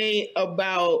say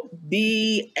about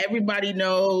B? Everybody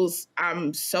knows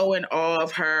I'm so in awe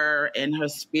of her and her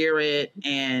spirit.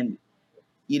 And,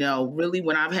 really,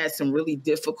 when I've had some really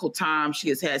difficult times, she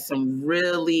has had some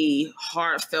really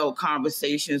heartfelt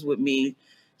conversations with me.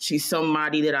 She's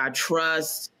somebody that I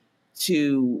trust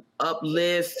to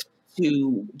uplift,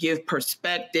 to give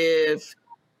perspective,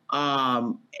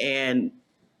 and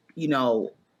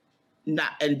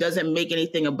doesn't make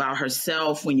anything about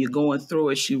herself when you're going through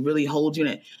it. She really holds you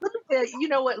in it. Let me tell you, you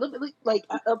know what?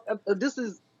 This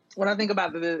is when I think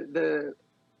about the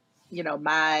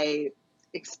my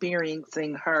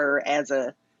experiencing her as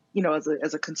a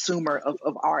consumer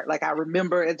of art. Like, I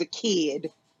remember as a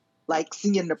kid, like,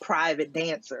 seeing the Private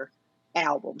Dancer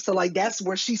album. So, like, that's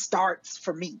where she starts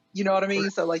for me. You know what I mean?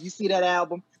 So, like, you see that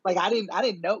album. Like, I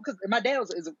didn't know, because my dad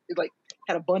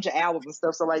had a bunch of albums and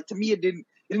stuff. So, like, to me, it didn't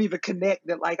even connect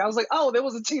that. Like, I was like, oh, there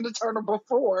was a Tina Turner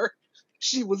before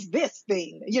she was this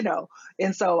thing,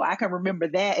 And so I can remember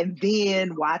that. And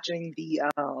then watching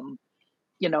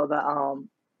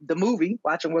the movie,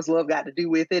 watching What's Love Got to Do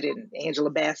with It, and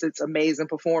Angela Bassett's amazing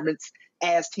performance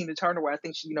as Tina Turner, where I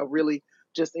think she, really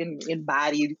just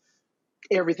embodied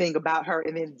everything about her.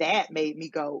 And then that made me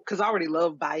go, because I already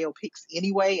love biopics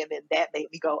anyway, and then that made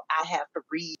me go, I have to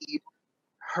read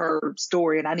her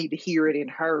story and I need to hear it in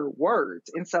her words.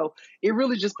 And so it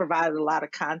really just provided a lot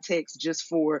of context just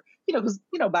for, because,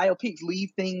 biopics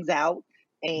leave things out,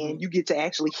 and you get to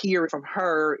actually hear it from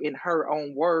her in her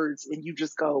own words, and you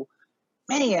just go,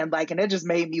 man, like, and it just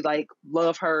made me, like,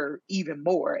 love her even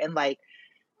more. And, like,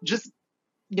 just,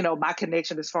 my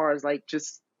connection as far as, like,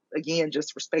 just, again,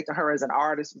 just respecting her as an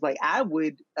artist, like, I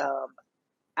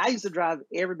used to drive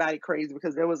everybody crazy,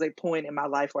 because there was a point in my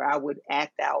life where I would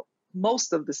act out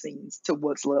most of the scenes to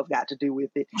What's Love Got to Do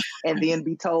with It, and then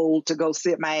be told to go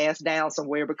sit my ass down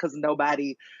somewhere because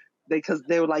because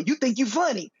they were like, you think you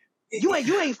funny. You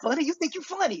ain't funny. You think you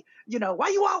funny. Why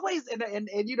you always,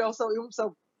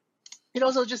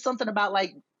 so just something about,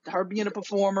 like, her being a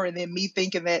performer, and then me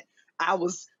thinking that I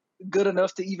was good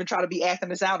enough to even try to be acting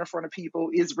this out in front of people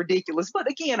is ridiculous. But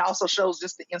again, also shows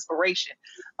just the inspiration,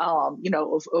 of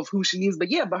who she is.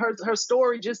 But yeah, but her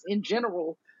story just in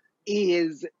general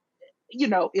is,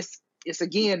 it's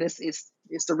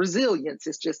the resilience.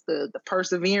 It's just the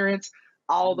perseverance,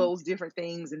 all those different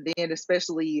things. And then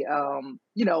especially,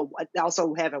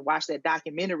 also having watched that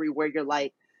documentary where you're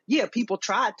like, yeah, people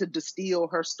tried to distill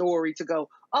her story to go,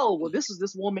 oh, well, this was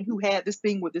this woman who had this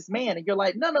thing with this man. And you're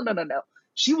like, no.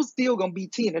 She was still going to be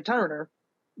Tina Turner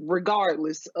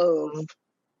regardless of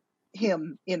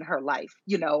him in her life,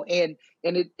 and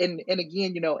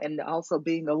again, and also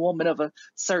being a woman of a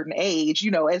certain age,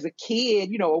 as a kid,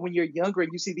 or when you're younger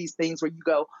and you see these things where you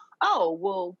go, oh,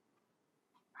 well,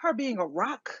 her being a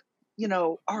rock,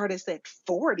 artist at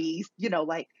 40,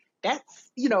 like,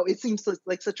 that's, it seems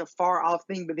like such a far off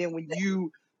thing. But then when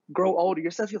you grow older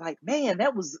yourself, you're like, man,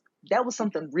 that was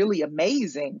something really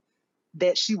amazing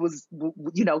that she was,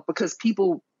 because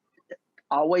people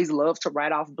always love to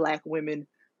write off Black women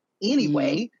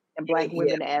anyway, and Black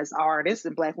women as artists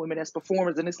and Black women as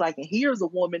performers. And it's like, and here's a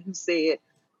woman who said,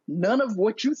 none of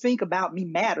what you think about me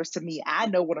matters to me. I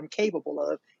know what I'm capable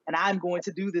of, and I'm going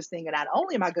to do this thing. And not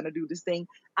only am I going to do this thing,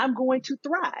 I'm going to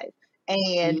thrive.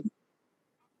 And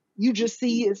you just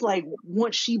see, it's like,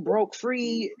 once she broke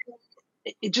free,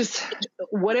 it just,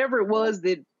 whatever it was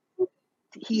that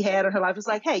he had in her life, it's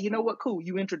like, hey, you know what? Cool.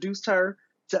 You introduced her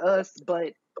to us,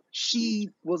 but she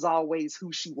was always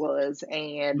who she was.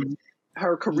 And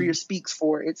her career speaks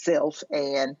for itself.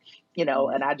 And,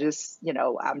 and I just,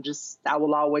 I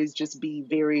will always just be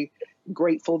very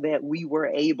grateful that we were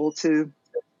able to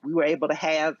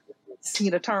have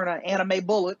Tina Turner, Anna Mae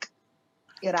Bullock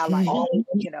in our life,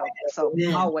 so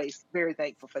always very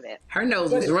thankful for that. Her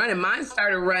nose was running. Mine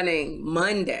started running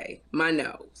Monday, my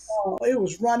nose. Oh, it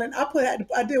was running.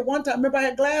 I did one time. Remember, I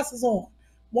had glasses on.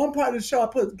 One part of the show, I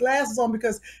put glasses on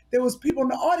because there was people in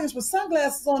the audience with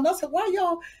sunglasses on. And I said, why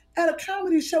y'all at a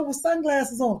comedy show with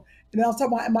sunglasses on? And I was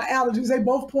talking about my allergies. They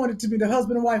both pointed to me. The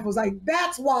husband and wife was like,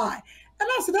 that's why. And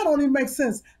I said, that don't even make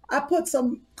sense. I put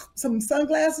some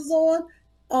sunglasses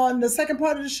on the second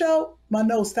part of the show. My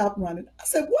nose stopped running. I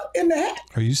said, what in the heck?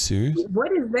 Are you serious?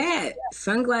 What is that?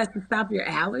 Sunglasses stop your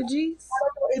allergies?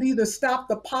 It either stopped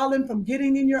the pollen from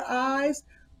getting in your eyes,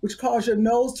 which caused your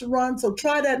nose to run. So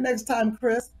try that next time,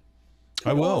 Chris.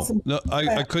 I will. No,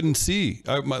 I couldn't see.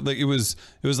 It was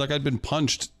like I'd been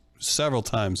punched several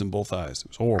times in both eyes. It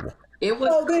was horrible. It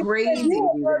was crazy.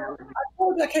 I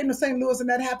told you I came to St. Louis and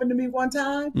that happened to me one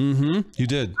time. Mm-hmm. You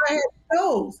did. I had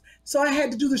shows, so I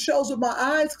had to do the shows with my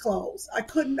eyes closed. I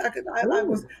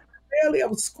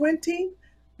was squinting,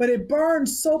 but it burned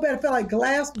so bad. It felt like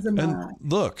glass was in my eye.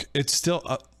 Look, it's still,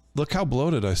 look how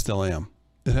bloated I still am.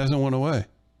 It hasn't went away.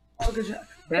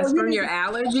 That's from your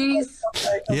allergies?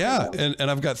 Yeah, and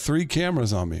I've got 3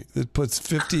 cameras on me. It puts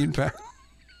 15 pounds.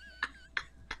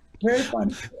 Very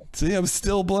funny. See, I'm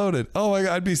still bloated. Oh my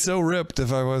God, I'd be so ripped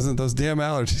if I wasn't those damn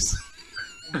allergies.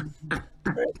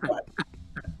 Very funny.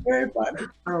 Very funny.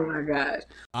 Oh my God.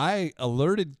 I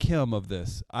alerted Kim of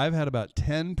this. I've had about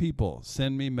 10 people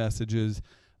send me messages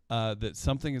that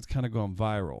something has kind of gone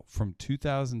viral. From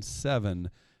 2007,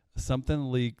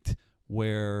 something leaked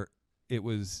where it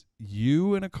was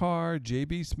you in a car,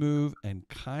 JB Smoove, and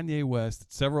Kanye West,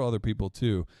 several other people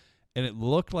too. And it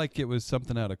looked like it was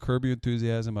something out of Curb Your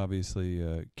Enthusiasm.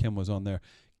 Obviously, Kim was on there.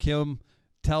 Kim,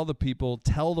 tell the people,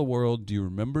 tell the world, do you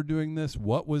remember doing this?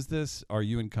 What was this? Are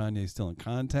you and Kanye still in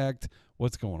contact?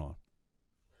 What's going on?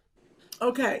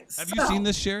 Okay. Have you seen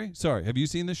this, Sherry? Sorry, have you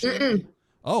seen this, Sherry? Mm-mm.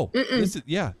 Oh, this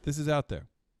is out there.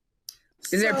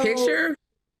 Is there a picture?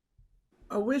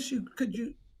 I wish you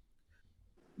could.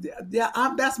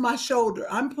 That's my shoulder.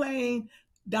 I'm playing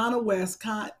Donna West,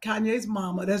 Kanye's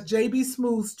mama. That's JB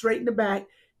Smoove, straight in the back.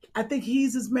 I think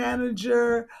he's his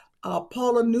manager.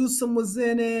 Paula Newsome was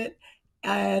in it,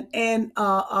 and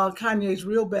Kanye's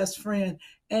real best friend.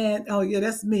 And oh yeah,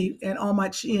 that's me and all my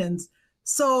chins.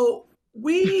 So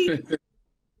we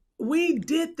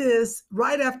did this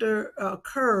right after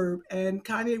Curb, and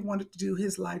Kanye wanted to do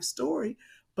his life story,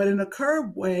 but in a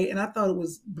Curb way, and I thought it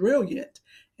was brilliant.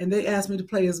 And they asked me to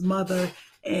play his mother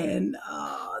and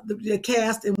the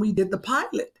cast, and we did the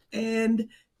pilot. And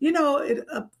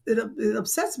it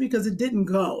upsets me because it didn't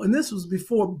go. And this was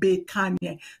before Big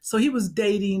Kanye, so he was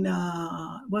dating.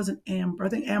 It wasn't Amber. I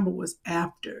think Amber was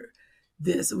after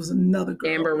this. It was another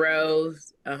girl. Amber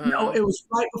Rose. Uh-huh. No, it was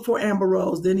right before Amber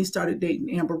Rose. Then he started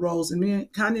dating Amber Rose, and me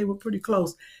and Kanye were pretty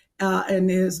close. And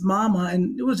his mama,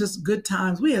 and it was just good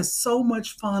times. We had so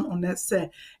much fun on that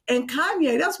set. And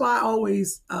Kanye, that's why I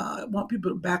always want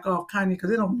people to back off Kanye, because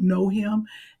they don't know him.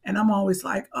 And I'm always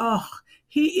like, oh,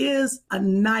 he is a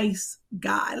nice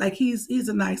guy. Like he's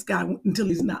a nice guy until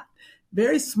he's not.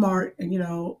 Very smart. And,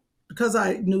 because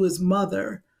I knew his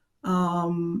mother,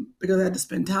 because I had to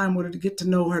spend time with her to get to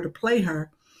know her, to play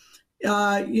her,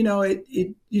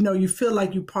 you feel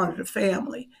like you're part of the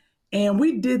family. And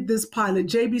we did this pilot,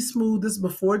 JB Smoove. This is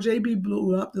before JB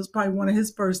blew up. This was probably one of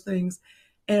his first things.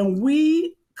 And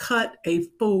we cut a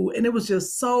fool, and it was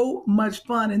just so much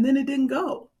fun. And then it didn't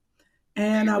go.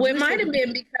 And it might have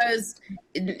been because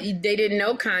they didn't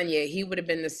know Kanye. He would have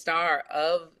been the star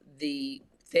of the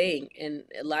thing. And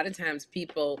a lot of times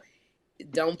people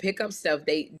don't pick up stuff.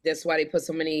 That's why they put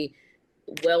so many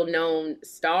well-known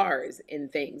stars in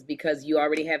things, because you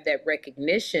already have that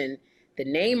recognition, the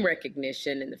name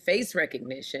recognition and the face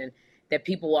recognition, that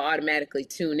people will automatically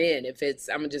tune in. If it's,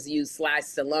 I'm gonna just use Sly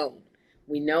Stallone,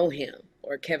 we know him,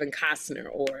 or Kevin Costner,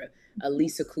 or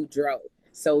Lisa Kudrow.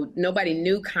 So nobody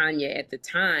knew Kanye at the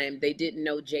time. They didn't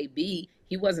know JB.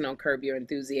 He wasn't on Curb Your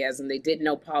Enthusiasm. They didn't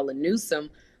know Paula Newsome,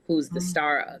 who's the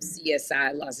star of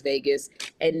CSI Las Vegas.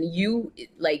 And you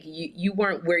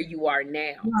weren't where you are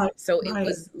now. Right. So it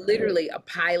was literally a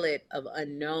pilot of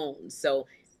unknown. So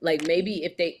like maybe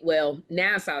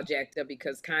now it's all jacked up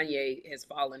because Kanye has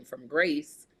fallen from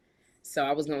grace. So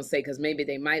I was going to say, because maybe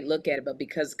they might look at it, but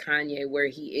because Kanye, where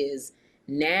he is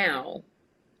now,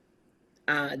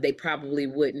 they probably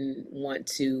wouldn't want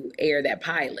to air that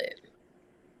pilot.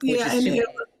 Yeah, and it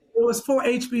was for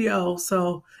HBO.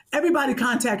 So everybody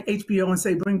contact HBO and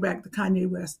say, bring back the Kanye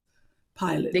West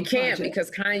pilot. They or can't project.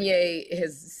 because Kanye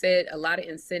has said a lot of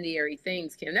incendiary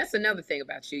things, Kim. That's another thing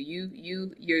about you.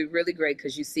 You're really great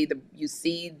because you see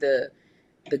the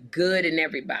good in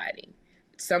everybody.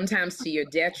 Sometimes to your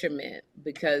detriment,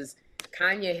 because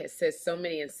Kanye has said so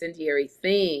many incendiary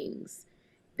things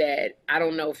that I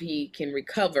don't know if he can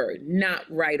recover, not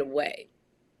right away.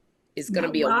 It's going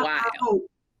to be a while.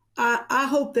 I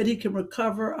hope that he can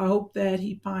recover. I hope that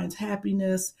he finds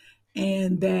happiness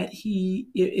and that he,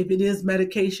 if it is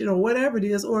medication or whatever it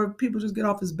is, or if people just get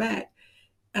off his back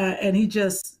and he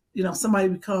just, somebody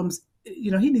becomes, he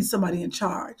needs somebody in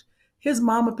charge. His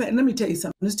mama, let me tell you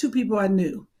something. There's two people I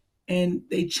knew and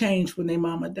they changed when their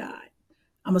mama died.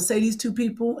 I'm going to say these two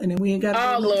people and then we ain't got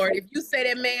to. Oh, Lord. If you say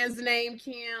that man's name,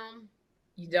 Kim,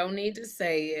 you don't need to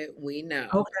say it. We know.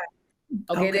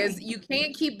 Okay. You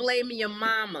can't keep blaming your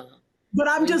mama. But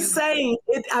I'm just saying,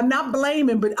 I'm not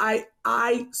blaming, but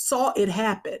I saw it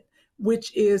happen,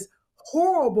 which is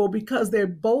horrible because they're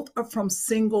both are from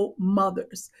single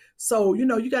mothers. So,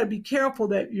 you got to be careful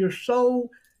that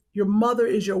your mother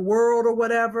is your world or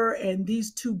whatever. And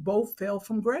these two both fell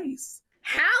from grace.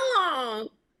 How long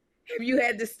have you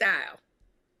had this style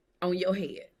on your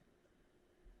head?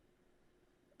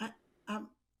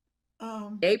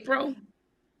 April?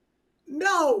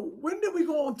 No. When did we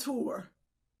go on tour?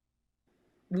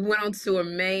 We went on tour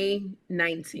May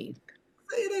 19th.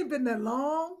 It ain't been that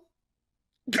long.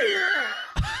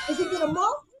 Has it been a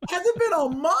month? Has it been a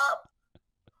month?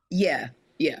 Yeah.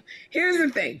 Here's the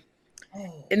thing.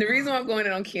 And the reason why I'm going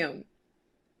in on Kim,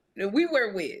 we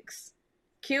wear wigs.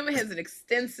 Kim has an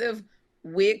extensive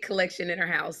wig collection in her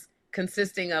house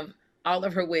consisting of all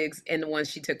of her wigs and the ones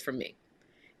she took from me.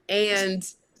 And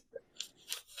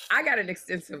I got an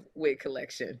extensive wig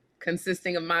collection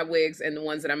consisting of my wigs and the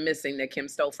ones that I'm missing that Kim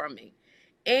stole from me.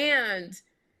 And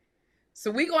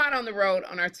so we go out on the road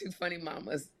on our Two Funny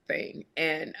Mamas thing.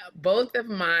 And both of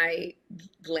my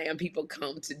glam people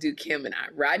come to do Kim and I.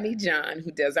 Rodney John,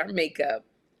 who does our makeup,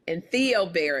 and Theo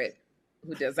Barrett,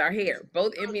 who does our hair.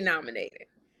 Both Emmy nominated.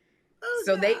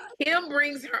 So Kim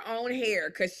brings her own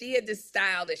hair because she had this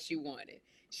style that she wanted.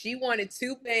 She wanted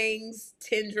two bangs,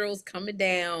 tendrils coming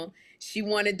down. She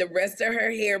wanted the rest of her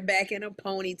hair back in a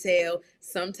ponytail,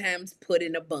 sometimes put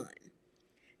in a bun.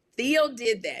 Theo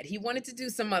did that. He wanted to do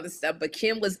some other stuff, but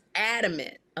Kim was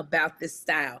adamant about this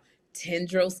style.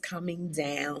 Tendrils coming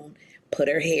down, put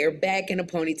her hair back in a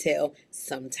ponytail,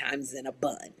 sometimes in a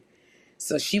bun.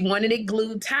 So she wanted it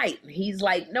glued tight. And he's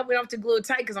like, no, we don't have to glue it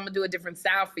tight because I'm going to do a different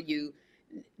style for you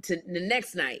to the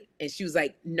next night. And she was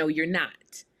like, no, you're not.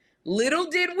 Little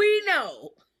did we know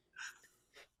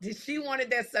that she wanted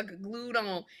that sucker glued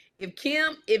on.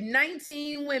 If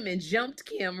 19 women jumped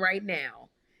Kim right now,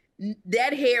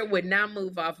 that hair would not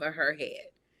move off of her head.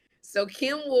 So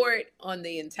Kim wore it on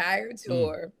the entire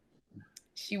tour.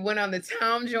 She went on the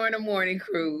Tom Joyner morning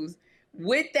cruise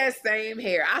with that same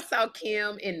hair. I saw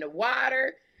Kim in the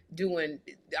water doing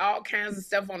all kinds of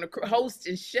stuff on the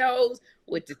hosting shows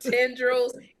with the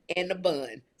tendrils and the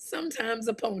bun. Sometimes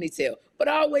a ponytail, but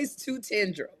always two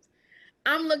tendrils.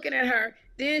 I'm looking at her.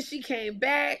 Then she came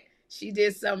back. She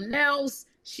did something else.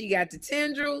 She got the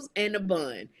tendrils and the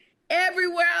bun.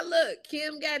 Everywhere I look,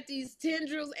 Kim got these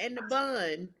tendrils and the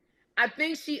bun. I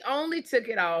think she only took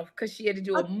it off because she had to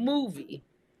do a movie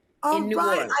in New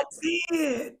Orleans. I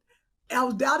did. I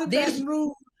was down in Baton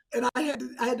Rouge, and I had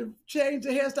to change the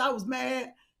hairstyle. I was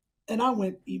mad, and I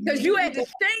went because you had to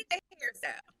change the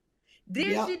hairstyle.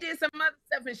 Then she did some other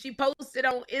stuff, and she posted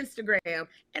on Instagram,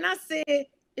 and I said,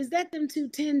 "Is that them two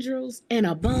tendrils and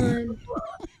a bun?"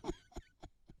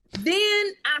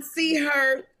 Then I see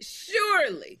her.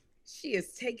 Surely she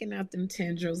is taking out them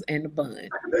tendrils and the bun.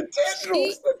 The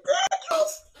tendrils.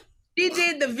 She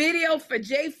did the video for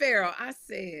Jay Farrell. I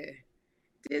said,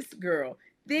 "This girl."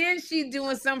 Then she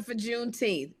doing something for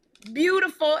Juneteenth.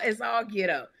 Beautiful as all get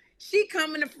up. She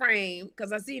come in the frame,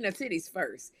 because I seen her titties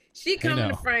first. She come in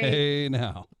the frame. Hey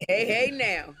now. Hey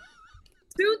now.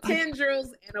 Two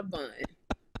tendrils and a bun.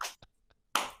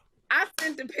 I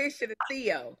sent the picture to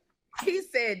Theo. He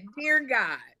said, "Dear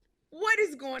God, what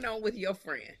is going on with your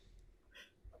friend?"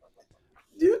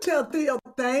 You tell Theo,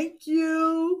 thank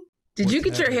you. Did you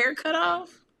get your hair cut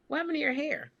off? What happened to your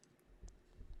hair?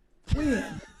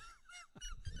 When?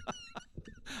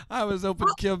 I was hoping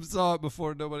Kim saw it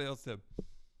before nobody else did.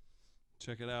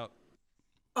 Check it out.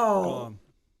 Oh,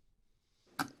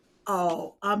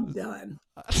 I'm done.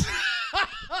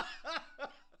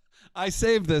 I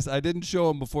saved this. I didn't show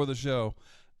him before the show.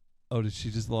 Oh, did she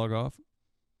just log off?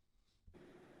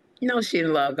 No, she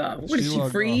didn't log off. What, did she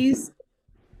freeze?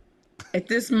 At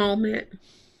this moment.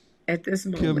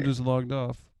 Kim just logged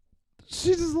off.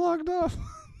 She just logged off.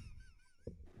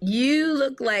 You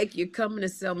look like you're coming to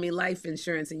sell me life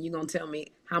insurance and you're going to tell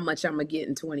me how much I'm going to get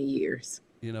in 20 years.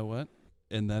 You know what?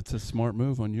 And that's a smart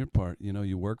move on your part. You know,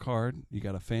 you work hard. You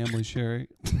got a family, Sherry.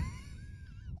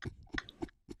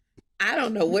 I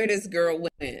don't know where this girl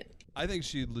went. I think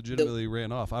she legitimately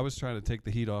ran off. I was trying to take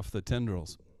the heat off the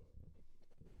tendrils.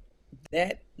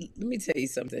 Let me tell you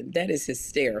something. That is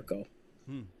hysterical.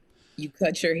 You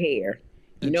cut your hair.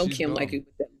 You know Kim like it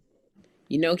with that.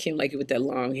 You know Kim like it with that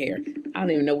long hair. I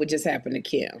don't even know what just happened to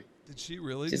Kim. Did she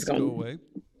really just go away?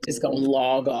 Just gonna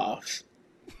log off.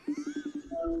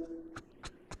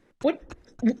 What?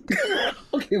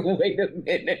 Okay, wait a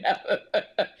minute.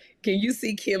 Can you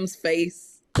see Kim's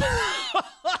face?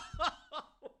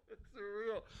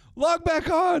 Log back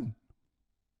on.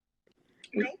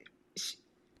 Nope.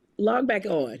 Log back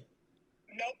on.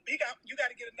 Nope. You got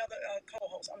to get another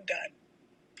co-host. I'm done.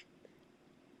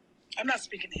 I'm not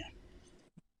speaking to him.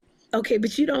 Okay,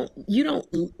 but you don't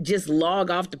just log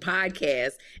off the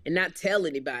podcast and not tell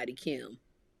anybody, Kim.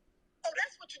 Oh,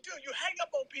 that's what you do. You hang up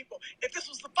on people. If this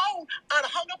was the phone, I'd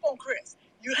have hung up on Chris.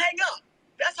 You hang up.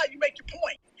 That's how you make your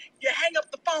point. You hang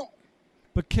up the phone.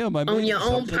 But Kim, I on your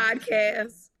own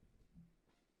podcast.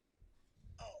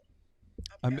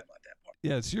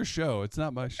 Yeah, it's your show. It's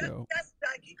not my show. That's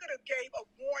like he could have gave a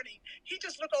warning. He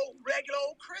just look old regular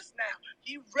old Chris now.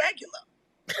 He regular.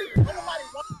 Nobody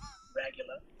wants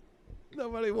regular.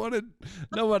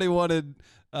 Nobody wanted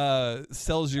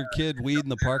sells your kid weed in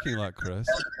the parking lot, Chris.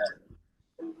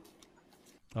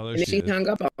 Oh, there And she she hung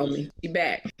up on me. She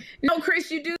back. No, Chris,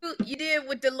 you did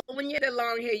with when you had the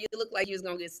long hair, you looked like you was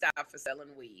gonna get stopped for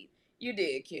selling weed. You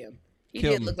did, Kim. You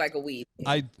did look like a weed.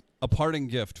 A parting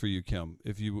gift for you, Kim,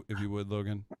 if you would,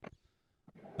 Logan.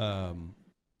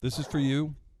 This is for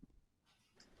you.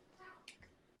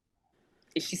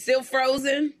 Is she still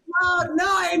frozen?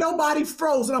 No, ain't nobody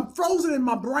frozen. I'm frozen in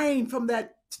my brain from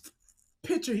that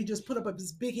picture he just put up of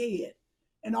his big head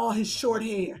and all his short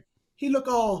hair. He look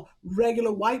all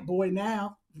regular white boy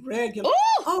now. Regular.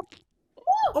 Oh,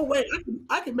 wait,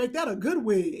 I can make that a good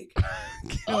wig.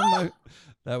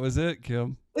 That was it,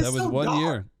 Kim. It's That was so 1 dark.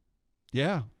 year.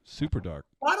 Yeah, super dark.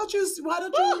 Why don't you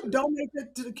donate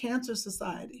it to the Cancer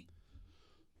Society?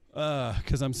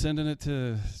 Because I'm sending it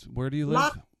to, where do you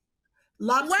live?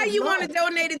 Why you want to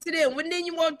donate it to them? When then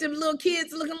you want them little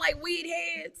kids looking like weed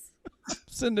heads?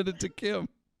 Sending it to Kim.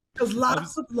 Because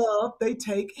lots of love, they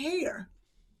take hair.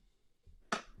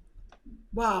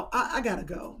 Wow, I gotta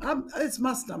go. It's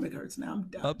my stomach hurts now. I'm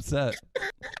done. Upset.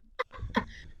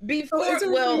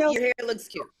 Your hair looks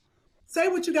cute. Say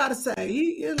what you gotta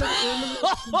say.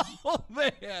 Oh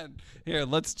man! Here,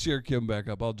 let's cheer Kim back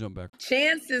up. I'll jump back.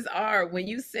 Chances are, when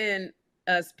you send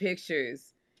us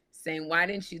pictures saying, "Why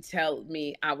didn't you tell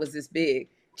me I was this big?"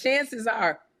 Chances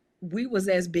are, we was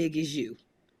as big as you.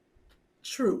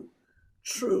 True.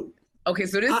 Okay,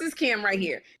 so this is Kim right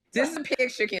here. This is a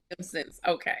picture Kim sends.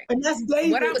 Okay. And that's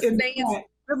David. What I was saying.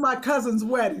 This is my cousin's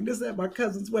wedding. This is at my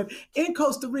cousin's wedding in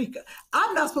Costa Rica.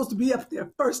 I'm not supposed to be up there,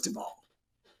 first of all.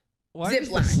 Why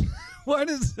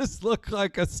does this look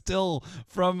like a still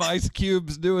from Ice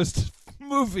Cube's newest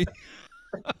movie?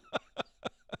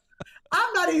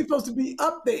 I'm not even supposed to be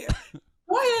up there.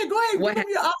 Go ahead. Give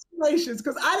me your observations,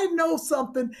 because I didn't know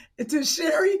something until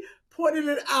Sherry pointed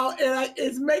it out, and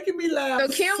it's making me laugh. So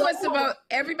Kim was about,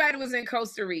 everybody was in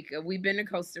Costa Rica. We've been to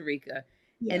Costa Rica,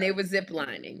 and they were zip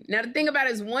lining. Now the thing about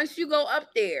it is, once you go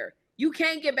up there, you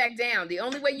can't get back down. The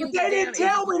only way you can get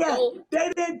down is They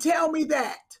didn't tell me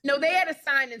that. No, they had a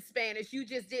sign in Spanish. You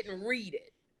just didn't read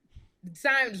it. The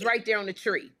sign was right there on the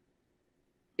tree.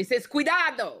 It says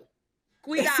 "Cuidado."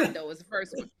 Cuidado is the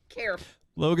first one. Careful.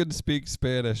 Logan speaks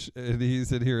Spanish, and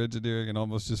he's in here engineering and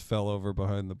almost just fell over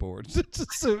behind the board.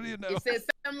 Just so you know. It says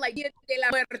something like "Dia de la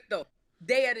Muerto,"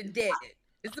 Day of the Dead.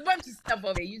 It's a bunch of stuff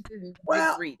over there. You just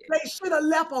read it. They should have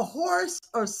left a horse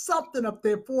or something up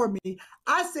there for me.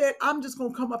 I said, I'm just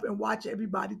going to come up and watch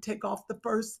everybody take off the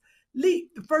first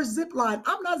leap, the first zip line.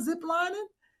 I'm not zip lining.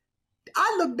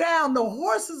 I look down, the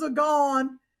horses are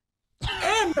gone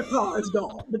and the car is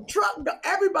gone. The truck,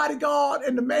 everybody gone.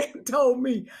 And the man told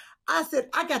me, I said,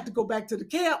 I got to go back to the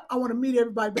camp. I want to meet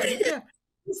everybody back in camp.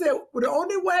 He said, well, the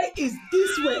only way is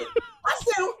this way. I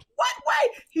said, what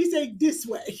way? He said, this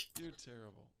way. You're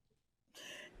terrible.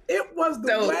 It was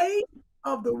the way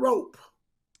of the rope.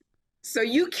 So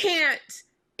you can't,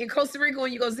 in Costa Rica,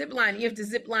 when you go zip line, you have to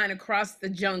zip line across the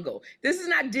jungle. This is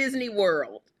not Disney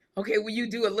World, okay, where you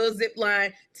do a little zip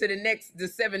line to the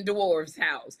Seven Dwarfs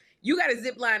house. You got to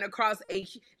zip line across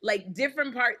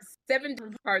different parts, 7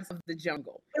 different parts of the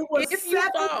jungle. It was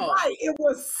It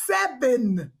was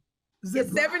 7 zip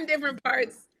 7 different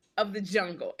parts of the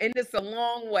jungle, and it's a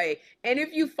long way. And if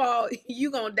you fall,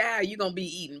 you're gonna die. You're gonna be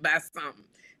eaten by something.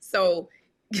 So,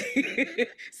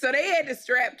 so they had to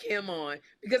strap Kim on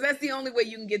because that's the only way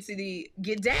you can get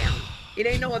down. It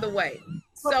ain't no other way.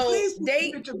 So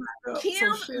Kim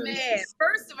mad.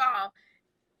 First of all,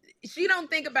 she don't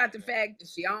think about the fact that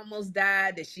she almost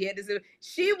died, that she had this.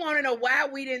 She want to know why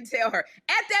we didn't tell her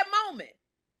at that moment.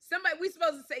 We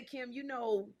supposed to say, Kim, you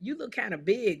know, you look kind of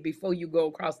big before you go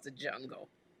across the jungle.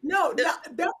 No,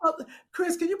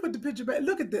 Chris, can you put the picture back?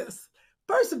 Look at this.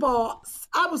 First of all,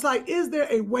 I was like, is there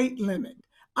a weight limit?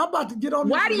 I'm about to get on.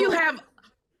 Why do you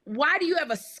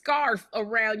have a scarf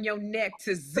around your neck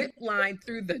to zip line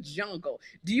through the jungle?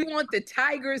 Do you want the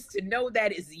tigers to know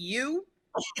that it's you?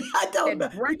 I don't know,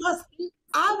 because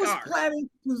I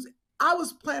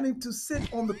was planning to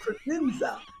sit on the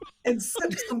credenza and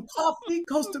sip some coffee,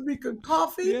 Costa Rican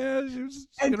coffee, yeah,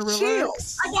 and chill.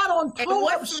 I got on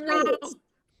toe-up shorts.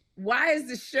 Why is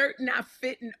the shirt not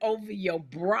fitting over your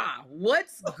bra?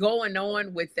 What's going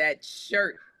on with that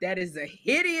shirt? That is a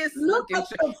hideous looking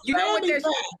shirt. You know what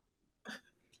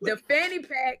the fanny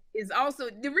pack is also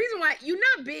the reason why you're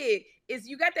not big is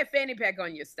you got that fanny pack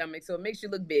on your stomach, so it makes you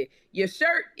look big. Your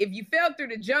shirt, if you fell through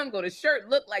the jungle, the shirt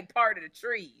looked like part of the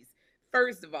trees.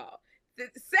 First of all,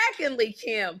 secondly,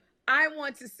 Kim, I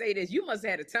want to say this: you must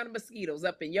have had a ton of mosquitoes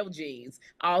up in your jeans,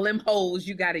 all them holes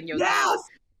you got in your jeans.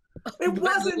 It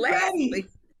wasn't ready.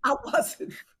 I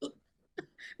wasn't.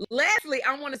 Lastly,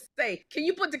 I want to say, can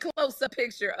you put the close-up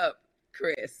picture up,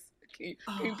 Chris? Can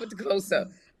you put the close-up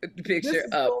picture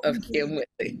up of Kim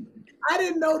Whitley? I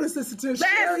didn't notice this until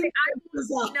Lastly,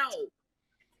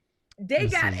 they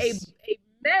got a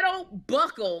metal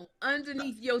buckle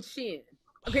underneath your chin.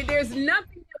 Okay, there's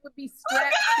nothing that would be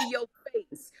strapped to your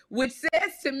face, which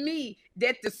says to me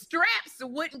that the straps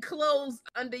wouldn't close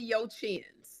under your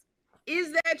chins.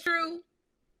 Is that true?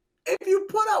 If you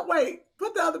put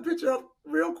the other picture up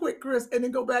real quick, Chris, and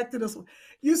then go back to this one.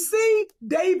 You see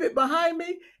David behind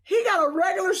me? He got a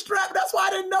regular strap. That's why I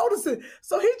didn't notice it.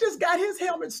 So he just got his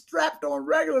helmet strapped on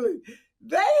regularly.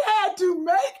 They had to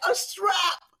make a strap.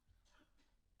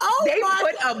 Oh, they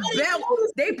put a belt.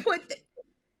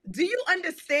 Do you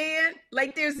understand?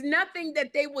 Like, there's nothing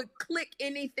that they would click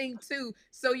anything to,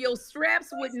 so your straps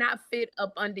would not fit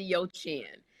up under your chin.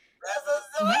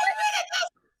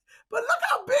 But look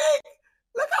how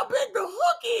big the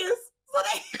hook is. So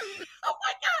they, oh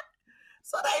my God.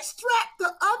 So they strapped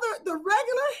the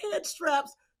regular head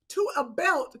straps to a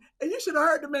belt. And you should have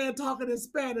heard the man talking in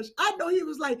Spanish. I know he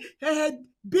was like, he had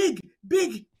big.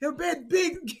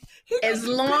 As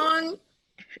long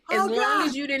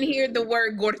as you didn't hear the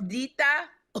word gordita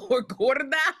or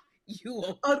gorda, you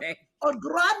okay. Or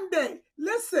grande.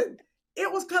 Listen, it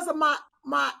was because of my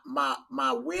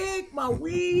wig, my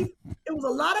weave. It was a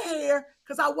lot of hair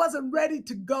because I wasn't ready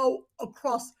to go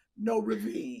across no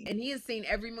ravine. And he has seen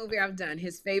every movie I've done.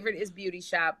 His favorite is Beauty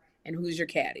Shop and Who's Your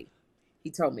Caddy. He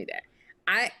told me that.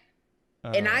 I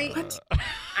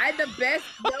the best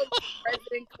joke to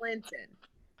President Clinton.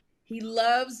 He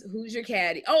loves Who's Your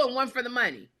Caddy. Oh, and One for the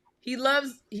Money. He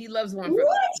loves One for the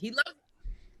Money. He loves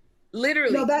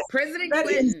literally President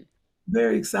Clinton.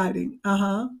 Very exciting.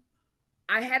 Uh-huh.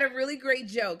 I had a really great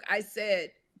joke. I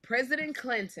said, President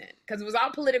Clinton, because it was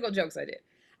all political jokes I did.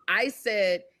 I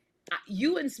said,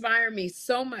 you inspire me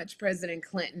so much, President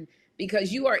Clinton, because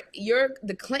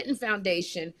the Clinton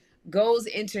Foundation goes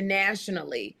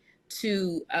internationally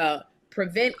to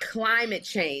prevent climate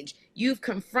change. You've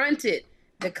confronted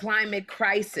the climate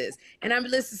crisis. And I've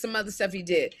listed some other stuff he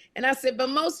did. And I said, but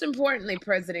most importantly,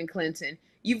 President Clinton,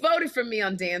 you voted for me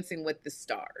on Dancing with the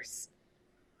Stars.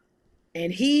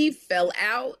 And he fell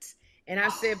out. And I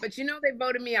said, but you know, they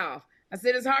voted me off. I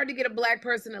said, it's hard to get a Black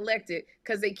person elected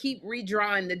because they keep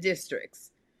redrawing the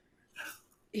districts.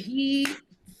 He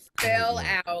fell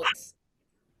out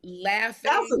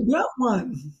laughing. That was a good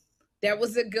one. That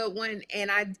was a good one. And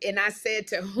I said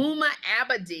to Huma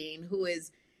Abedin, who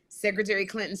is Secretary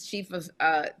Clinton's chief of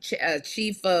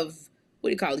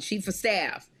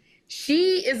staff.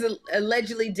 She is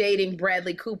allegedly dating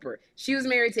Bradley Cooper. She was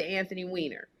married to Anthony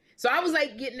Weiner. So I was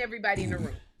like getting everybody in the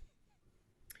room.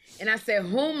 And I said,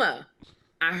 Huma,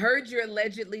 I heard you're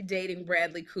allegedly dating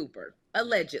Bradley Cooper.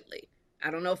 Allegedly. I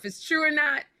don't know if it's true or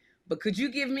not, but could you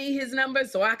give me his number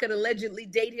so I could allegedly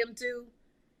date him too?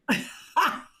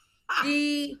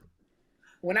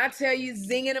 When I tell you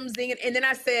zinging him. And then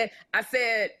I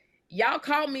said, y'all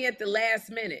called me at the last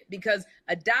minute because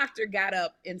a doctor got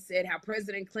up and said how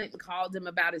President Clinton called him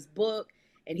about his book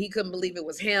and he couldn't believe it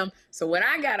was him. So when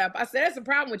I got up, I said, that's the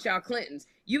problem with y'all Clintons.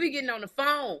 You be getting on the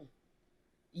phone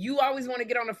you always want to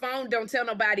get on the phone, don't tell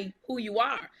nobody who you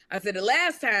are. I said, the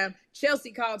last time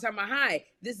Chelsea called her, hi,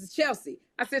 this is Chelsea.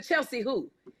 I said, Chelsea who?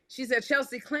 She said,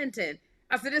 Chelsea Clinton.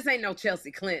 I said, this ain't no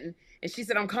Chelsea Clinton. And she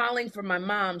said, I'm calling for my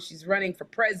mom. She's running for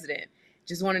president.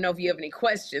 Just want to know if you have any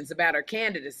questions about her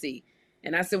candidacy.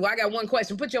 And I said, well, I got one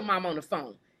question. Put your mom on the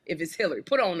phone. If it's Hillary,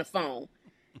 put her on the phone.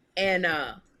 And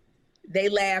they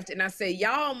laughed. And I said,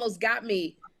 y'all almost got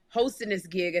me hosting this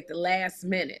gig at the last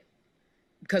minute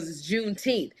because it's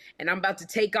Juneteenth and I'm about to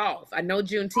take off. I know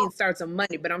Juneteenth starts on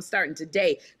Monday, but I'm starting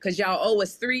today because y'all owe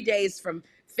us 3 days from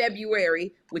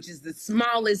February, which is the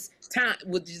smallest time,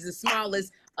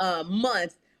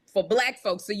 month for Black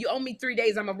folks. So you owe me 3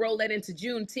 days. I'm gonna roll that into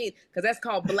Juneteenth because that's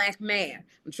called Black Man.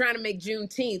 I'm trying to make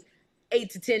Juneteenth 8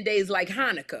 to 10 days like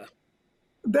Hanukkah.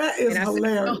 That is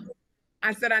hilarious.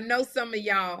 I said, I know some of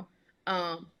y'all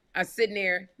are sitting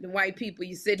there, the white people,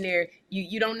 you sitting there,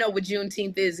 you don't know what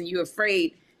Juneteenth is and you're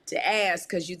afraid to ask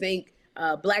because you think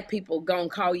Black people gonna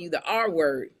call you the R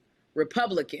word,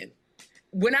 Republican.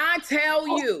 When I tell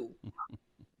you, boom,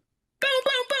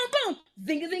 boom, boom, boom,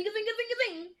 zinga, zinga, zinga, zinga,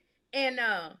 zing. And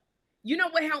you know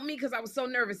what helped me? Because I was so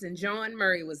nervous and John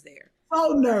Murray was there.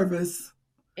 So nervous.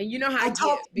 And you know how I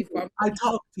get before I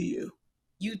talk to you.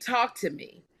 You talk to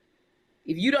me.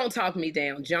 If you don't talk me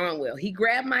down, John will. He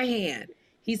grabbed my hand.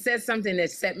 He said something that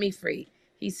set me free.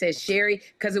 He said, Sherry,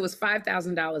 because it was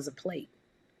 $5,000 a plate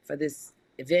for this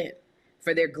event,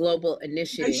 for their global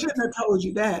initiative. They shouldn't have told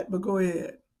you that, but go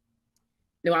ahead.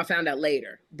 No, I found out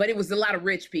later. But it was a lot of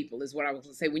rich people is what I was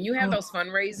going to say. When you have those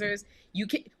fundraisers,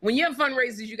 when you have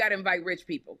fundraisers, you got to invite rich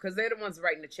people because they're the ones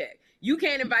writing the check. You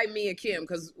can't invite me and Kim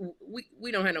because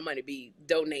we don't have no money to be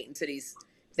donating to these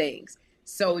things.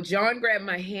 So John grabbed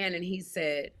my hand and he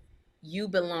said, you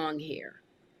belong here.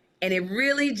 And it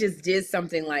really just did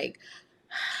something like,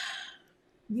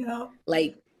 yeah,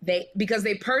 like because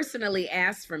they personally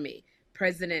asked for me.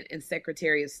 President and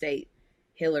Secretary of State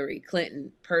Hillary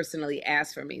Clinton personally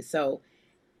asked for me. So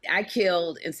I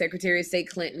killed, and Secretary of State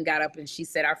Clinton got up and she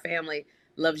said, our family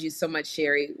loves you so much,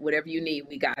 Sherry. Whatever you need,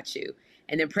 we got you.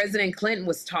 And then President Clinton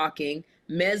was talking,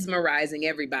 mesmerizing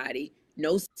everybody,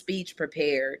 no speech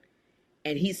prepared.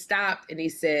 And he stopped and he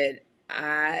said,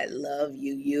 I love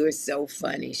you. You're so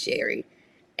funny, Sherry.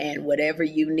 And whatever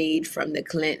you need from the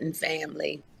Clinton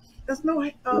family. There's no.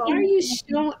 Why are you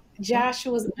showing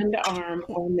Joshua's underarm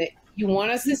on the? You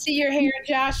want us to see your hair,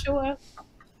 Joshua?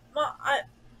 Well, I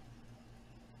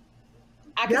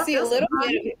can see a little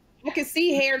bit of it. I can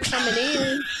see hair coming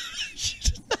in.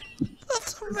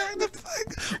 That's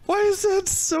magnifying. Why is that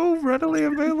so readily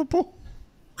available?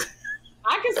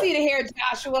 I can see the hair,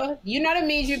 Joshua. You know that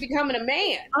means you're becoming a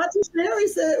man. Auntie Sherry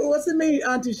said, what's it mean,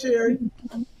 Auntie Sherry?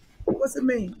 What's it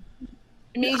mean?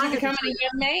 It means you're becoming a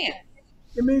young man.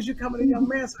 It means you're becoming a young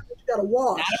man, so you got to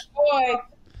wash. Not a boy.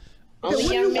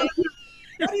 Only young man.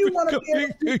 What do you want to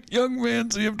be? A young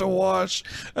man, so you have to wash,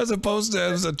 as opposed to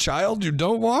as a child you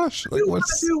don't wash. Like, what do you want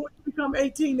to do when you become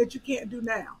 18 that you can't do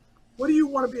now? What do you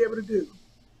want to be able to do?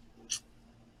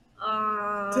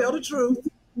 Tell the truth.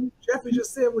 Jeffrey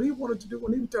just said what he wanted to do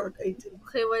when he turned 18.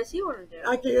 Okay, what does he want to do?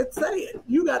 I can't say it.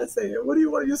 You got to say it. What do you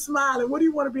want? You're smiling. What do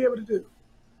you want to be able to do?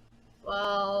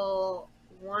 Well,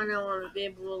 one, I want to be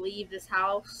able to leave this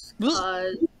house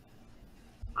because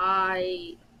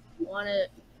I want to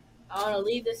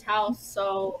leave this house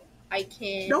so I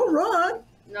can. Don't run.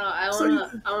 No, I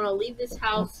want to leave this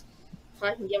house so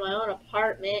I can get my own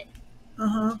apartment.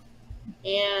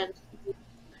 And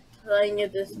so I can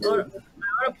get my own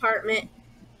apartment.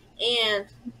 And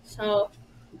so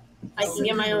I can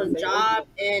get my own job,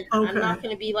 and I'm not going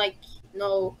to be like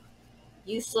no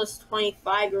useless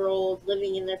 25-year-old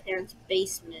living in their parents'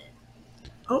 basement.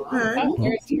 Okay. I've heard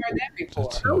that before.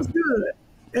 That was good.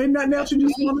 Ain't nothing else you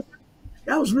just want to do?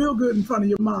 That was real good in front of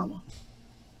your mama.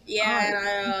 Yeah, and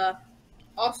I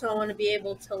also want to be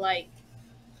able to like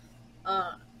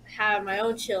have my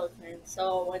own children,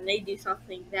 so when they do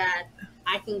something bad,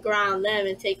 I can ground them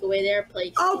and take away their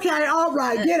place. Okay, all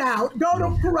right, get out. Go to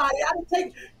karate. I can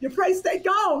take your place. Stay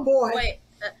gone, boy. Wait,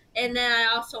 and then I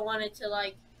also wanted to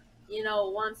like,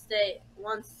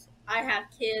 once I have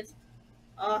kids,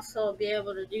 also be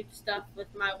able to do stuff with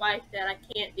my wife that I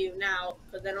can't do now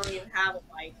because I don't even have a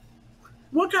wife.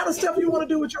 What kind of stuff you want to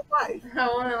do with your wife? I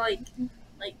want to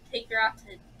like take her out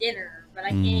to dinner, but I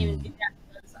can't even do that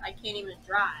because I can't even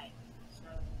drive. So.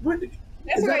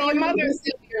 That's right. Your mother is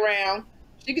still around.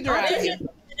 She can drive. I just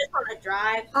want to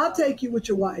drive. I'll take you with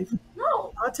your wife.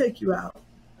 No. I'll take you out.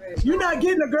 You're not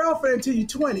getting a girlfriend until you're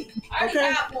 20.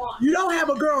 Okay? You don't have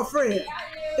a girlfriend.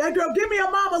 That girl, give me your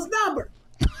mama's number.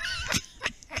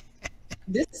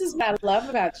 This is what I love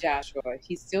about Joshua.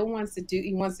 He still wants to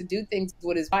do things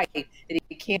with his wife that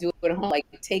he can't do at home, like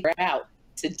take her out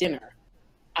to dinner.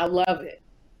 I love it.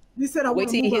 You said I want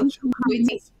to move out.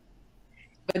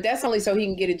 But that's only so he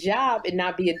can get a job and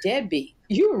not be a deadbeat.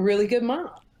 You're a really good mom.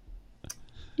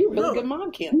 You're a really good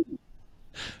mom, Kim.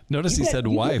 Notice he said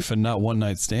wife and not one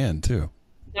night stand too.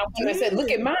 Now when I said,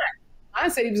 look at mine. I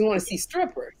said he was going to see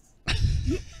strippers.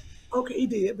 Okay, he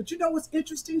did. But you know what's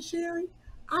interesting, Sherry?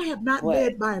 I have not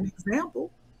led by an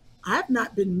example. I have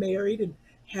not been married and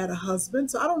had a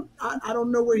husband, so I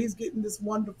don't know where he's getting this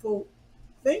wonderful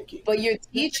thinking. But you're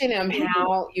teaching him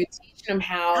how you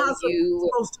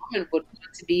woman would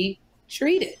want to be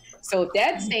treated. So if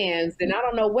that stands, then I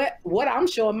don't know what I'm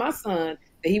showing my son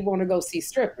that he want to go see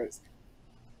strippers.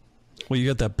 Well, you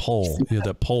got that pole. You had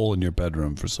that pole in your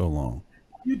bedroom for so long.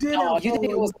 You did. You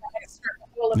think it was like a stripper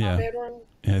pole in my bedroom?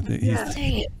 Yeah, I think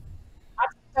Dang it. I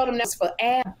told him that's for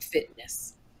ab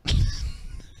fitness.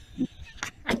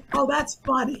 Oh, that's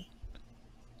funny.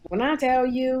 When I tell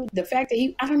you the fact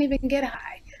that I don't even get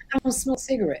high. I don't smoke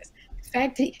cigarettes. The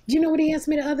fact that, do you know what he asked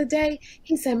me the other day?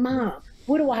 He said, Mom,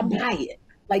 where do I buy it?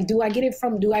 Like, do I get it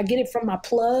from my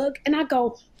plug? And I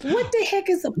go, what the heck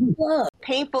is a plug?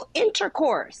 Painful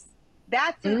intercourse.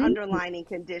 That's an underlying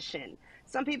condition.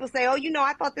 Some people say, oh,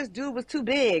 I thought this dude was too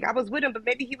big. I was with him, but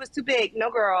maybe he was too big. No,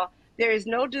 girl, there is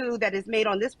no dude that is made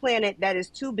on this planet that is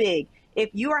too big. If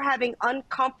you are having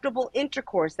uncomfortable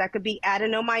intercourse, that could be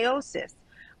adenomyosis,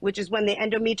 which is when the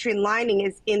endometrial lining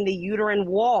is in the uterine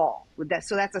wall.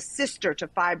 So that's a sister to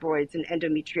fibroids and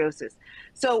endometriosis.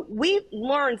 So we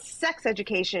learned sex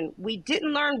education. We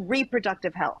didn't learn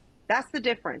reproductive health. That's the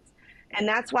difference. And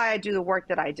that's why I do the work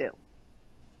that I do.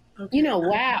 Okay.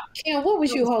 Wow. Kim, what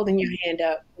was you holding your hand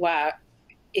up? Wow.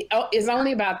 It's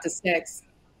only about the sex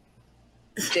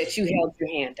that you held your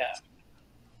hand up.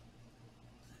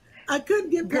 I couldn't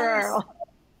get past.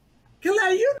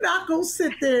 Kalei, you're not going to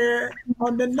sit there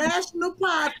on the national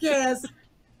podcast,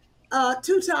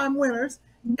 2-time winners,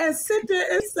 and sit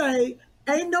there and say,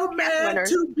 ain't no man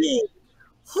too big.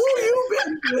 Who you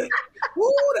been with?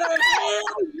 Who the hell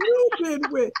you been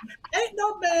with? Ain't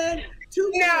no man too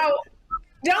big. No.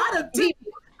 I'd have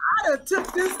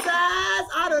took this side.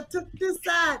 I'd have took this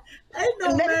side. Ain't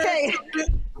no man.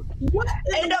 What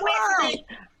in the world?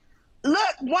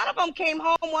 Look, one of them came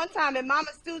home one time and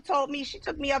Mama Stu told me, she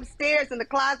took me upstairs in the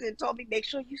closet and told me, make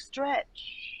sure you stretch.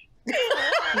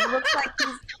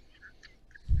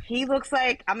 He looks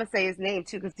like, I'm going to say his name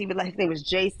too, because his name was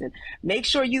Jason. Make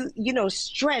sure you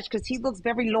stretch, because he looks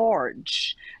very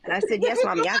large. And I said, yes,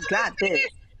 Mommy, I got this.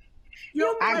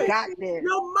 I got this.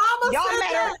 Your mama Y'all said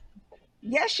met that? her.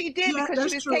 Yes, she did, because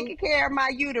she was taking care of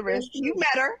my uterus. You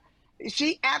met her.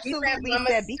 She absolutely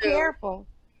said, be careful.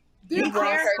 Be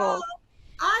careful.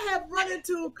 I have run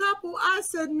into a couple. I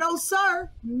said, no, sir.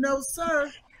 No,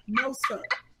 sir. No, sir.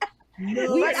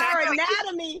 No. But our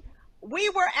anatomy, we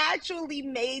were actually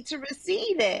made to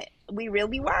receive it. We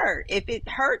really were. If it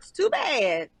hurts too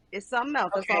bad, it's something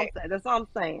else. That's all I'm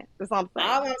saying. All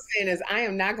I'm saying is I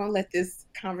am not going to let this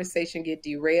conversation get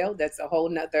derailed. That's a whole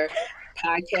nother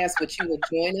podcast, which you will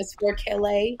join us for,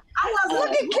 Kalei. I was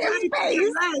looking at Kim's face.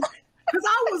 Because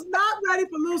I was not ready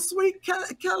for little sweet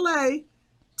Kalei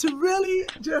to really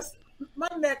just, my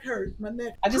neck hurts. My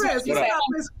neck. Chris,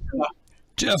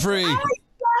 Jeffrey. Jeffrey,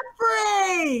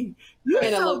 you're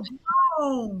so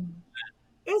grown.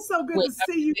 It's so good to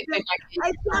see you. Hey,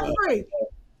 Jeffrey,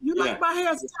 you like my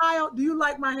hairstyle? Do you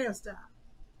like my hairstyle?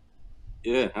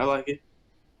 Yeah, I like it.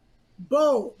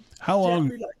 Boom. How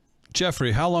long,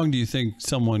 Jeffrey, how long do you think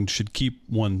someone should keep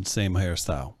one same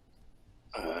hairstyle?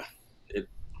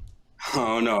 I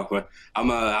don't know, but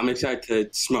I'm excited to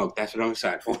smoke. That's what I'm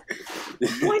excited for.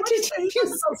 What did you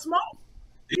just so smoke?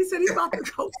 He said he's about to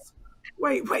go.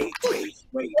 Wait.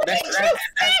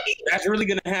 That's really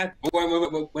gonna happen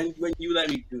when you let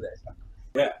me do that.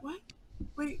 Yeah. What?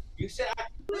 Wait. You said I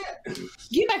could do that.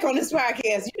 Get back on this podcast.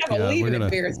 You're not gonna leave it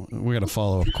embarrassed. We got a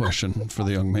follow-up question for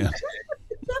the young man.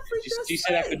 She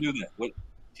said I could do that.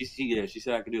 She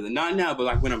said I could do that. Not now, but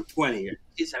like when I'm 20.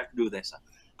 She said I could do that. So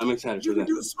I'm excited for that.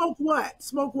 Smoke what?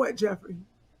 Smoke what, Jeffrey?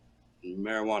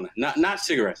 Marijuana. Not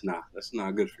cigarettes. Nah, that's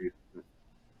not good for you.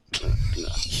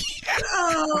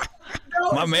 No,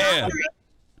 my man.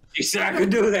 She said I could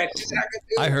do that.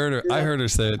 I heard her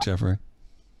say it, Jeffrey.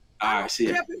 All right, see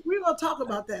ya. Jeffrey, we're gonna talk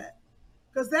about that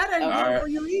because that ain't good for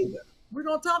you either. We're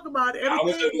gonna talk about it.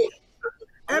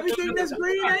 Everything that's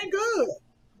green ain't good.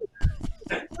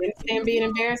 And being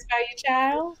embarrassed by your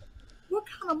child. What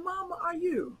kind of mama are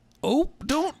you? Oh,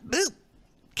 don't.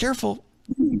 Careful.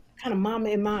 What kind of mama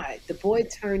am I? The boy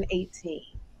turned 18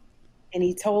 and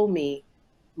he told me,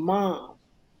 Mom,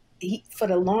 for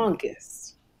the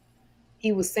longest,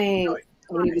 he was saying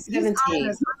when he was 17. I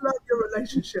love your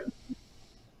relationship.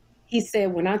 He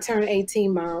said, when I turn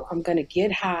 18, Mom, I'm going to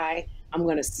get high. I'm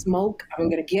going to smoke. I'm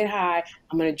going to get high.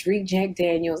 I'm going to drink Jack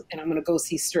Daniels, and I'm going to go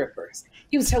see strippers.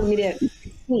 He was telling me that.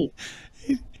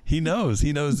 He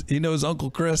knows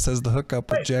Uncle Chris has the hookup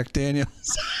with Jack Daniels.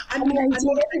 I told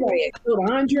everybody. I told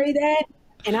Andre that,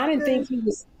 and I didn't think he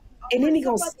was. And then he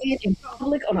gonna say it in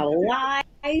public on a live.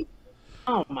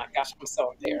 Oh my gosh, I'm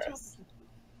so embarrassed.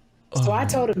 So I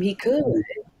told him he could.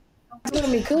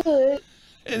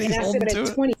 And he's I said, but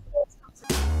at 20.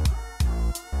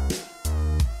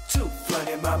 Two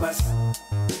funny mamas.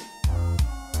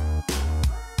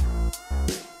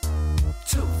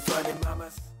 Two funny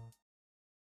mamas.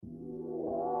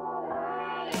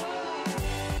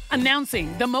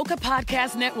 Announcing the Mocha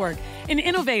Podcast Network, an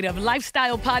innovative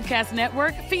lifestyle podcast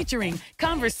network featuring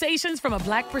conversations from a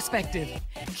Black perspective.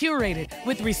 Curated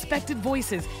with respected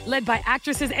voices, led by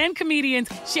actresses and comedians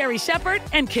Sherry Shepherd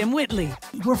and Kim Whitley.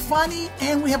 We're funny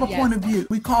and we have a point of view.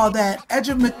 We call that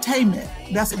edutainment.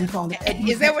 That's what we call it.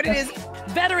 Is that what it is?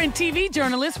 Veteran TV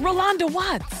journalist Rolanda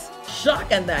Watts.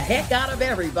 Shocking the heck out of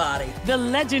everybody. The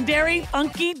legendary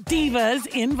Funky Divas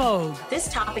in Vogue. This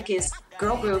topic is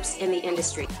girl groups in the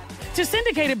industry. To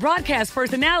syndicated broadcast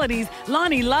personalities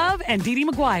Lonnie Love and Dee Dee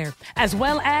McGuire, as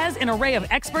well as an array of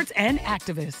experts and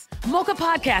activists. Mocha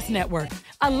Podcast Network,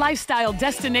 a lifestyle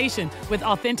destination with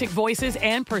authentic voices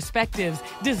and perspectives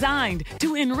designed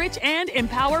to enrich and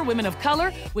empower women of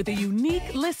color with a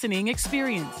unique listening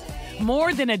experience.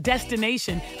 More than a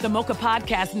destination, the Mocha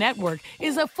Podcast Network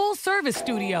is a full-service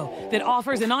studio that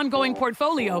offers an ongoing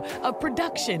portfolio of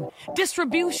production,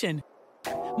 distribution,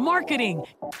 marketing,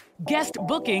 guest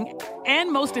booking,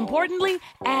 and most importantly,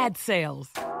 ad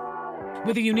sales.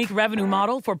 With a unique revenue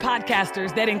model for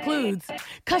podcasters that includes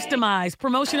customized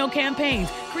promotional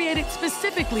campaigns created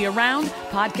specifically around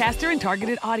podcaster and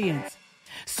targeted audience,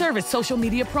 service social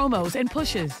media promos and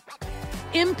pushes,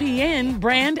 MPN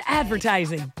brand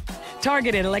advertising,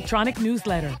 targeted electronic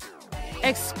newsletter,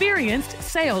 experienced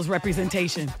sales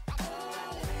representation.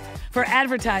 For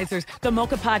advertisers, the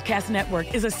Mocha Podcast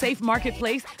Network is a safe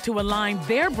marketplace to align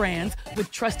their brands with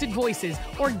trusted voices,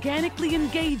 organically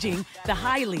engaging the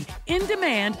highly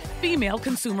in-demand female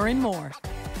consumer and more.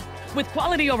 With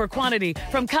quality over quantity,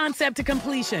 from concept to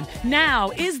completion,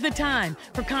 now is the time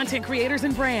for content creators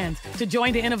and brands to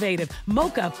join the innovative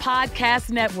Mocha Podcast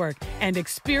Network and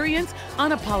experience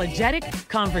unapologetic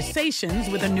conversations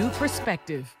with a new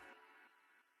perspective.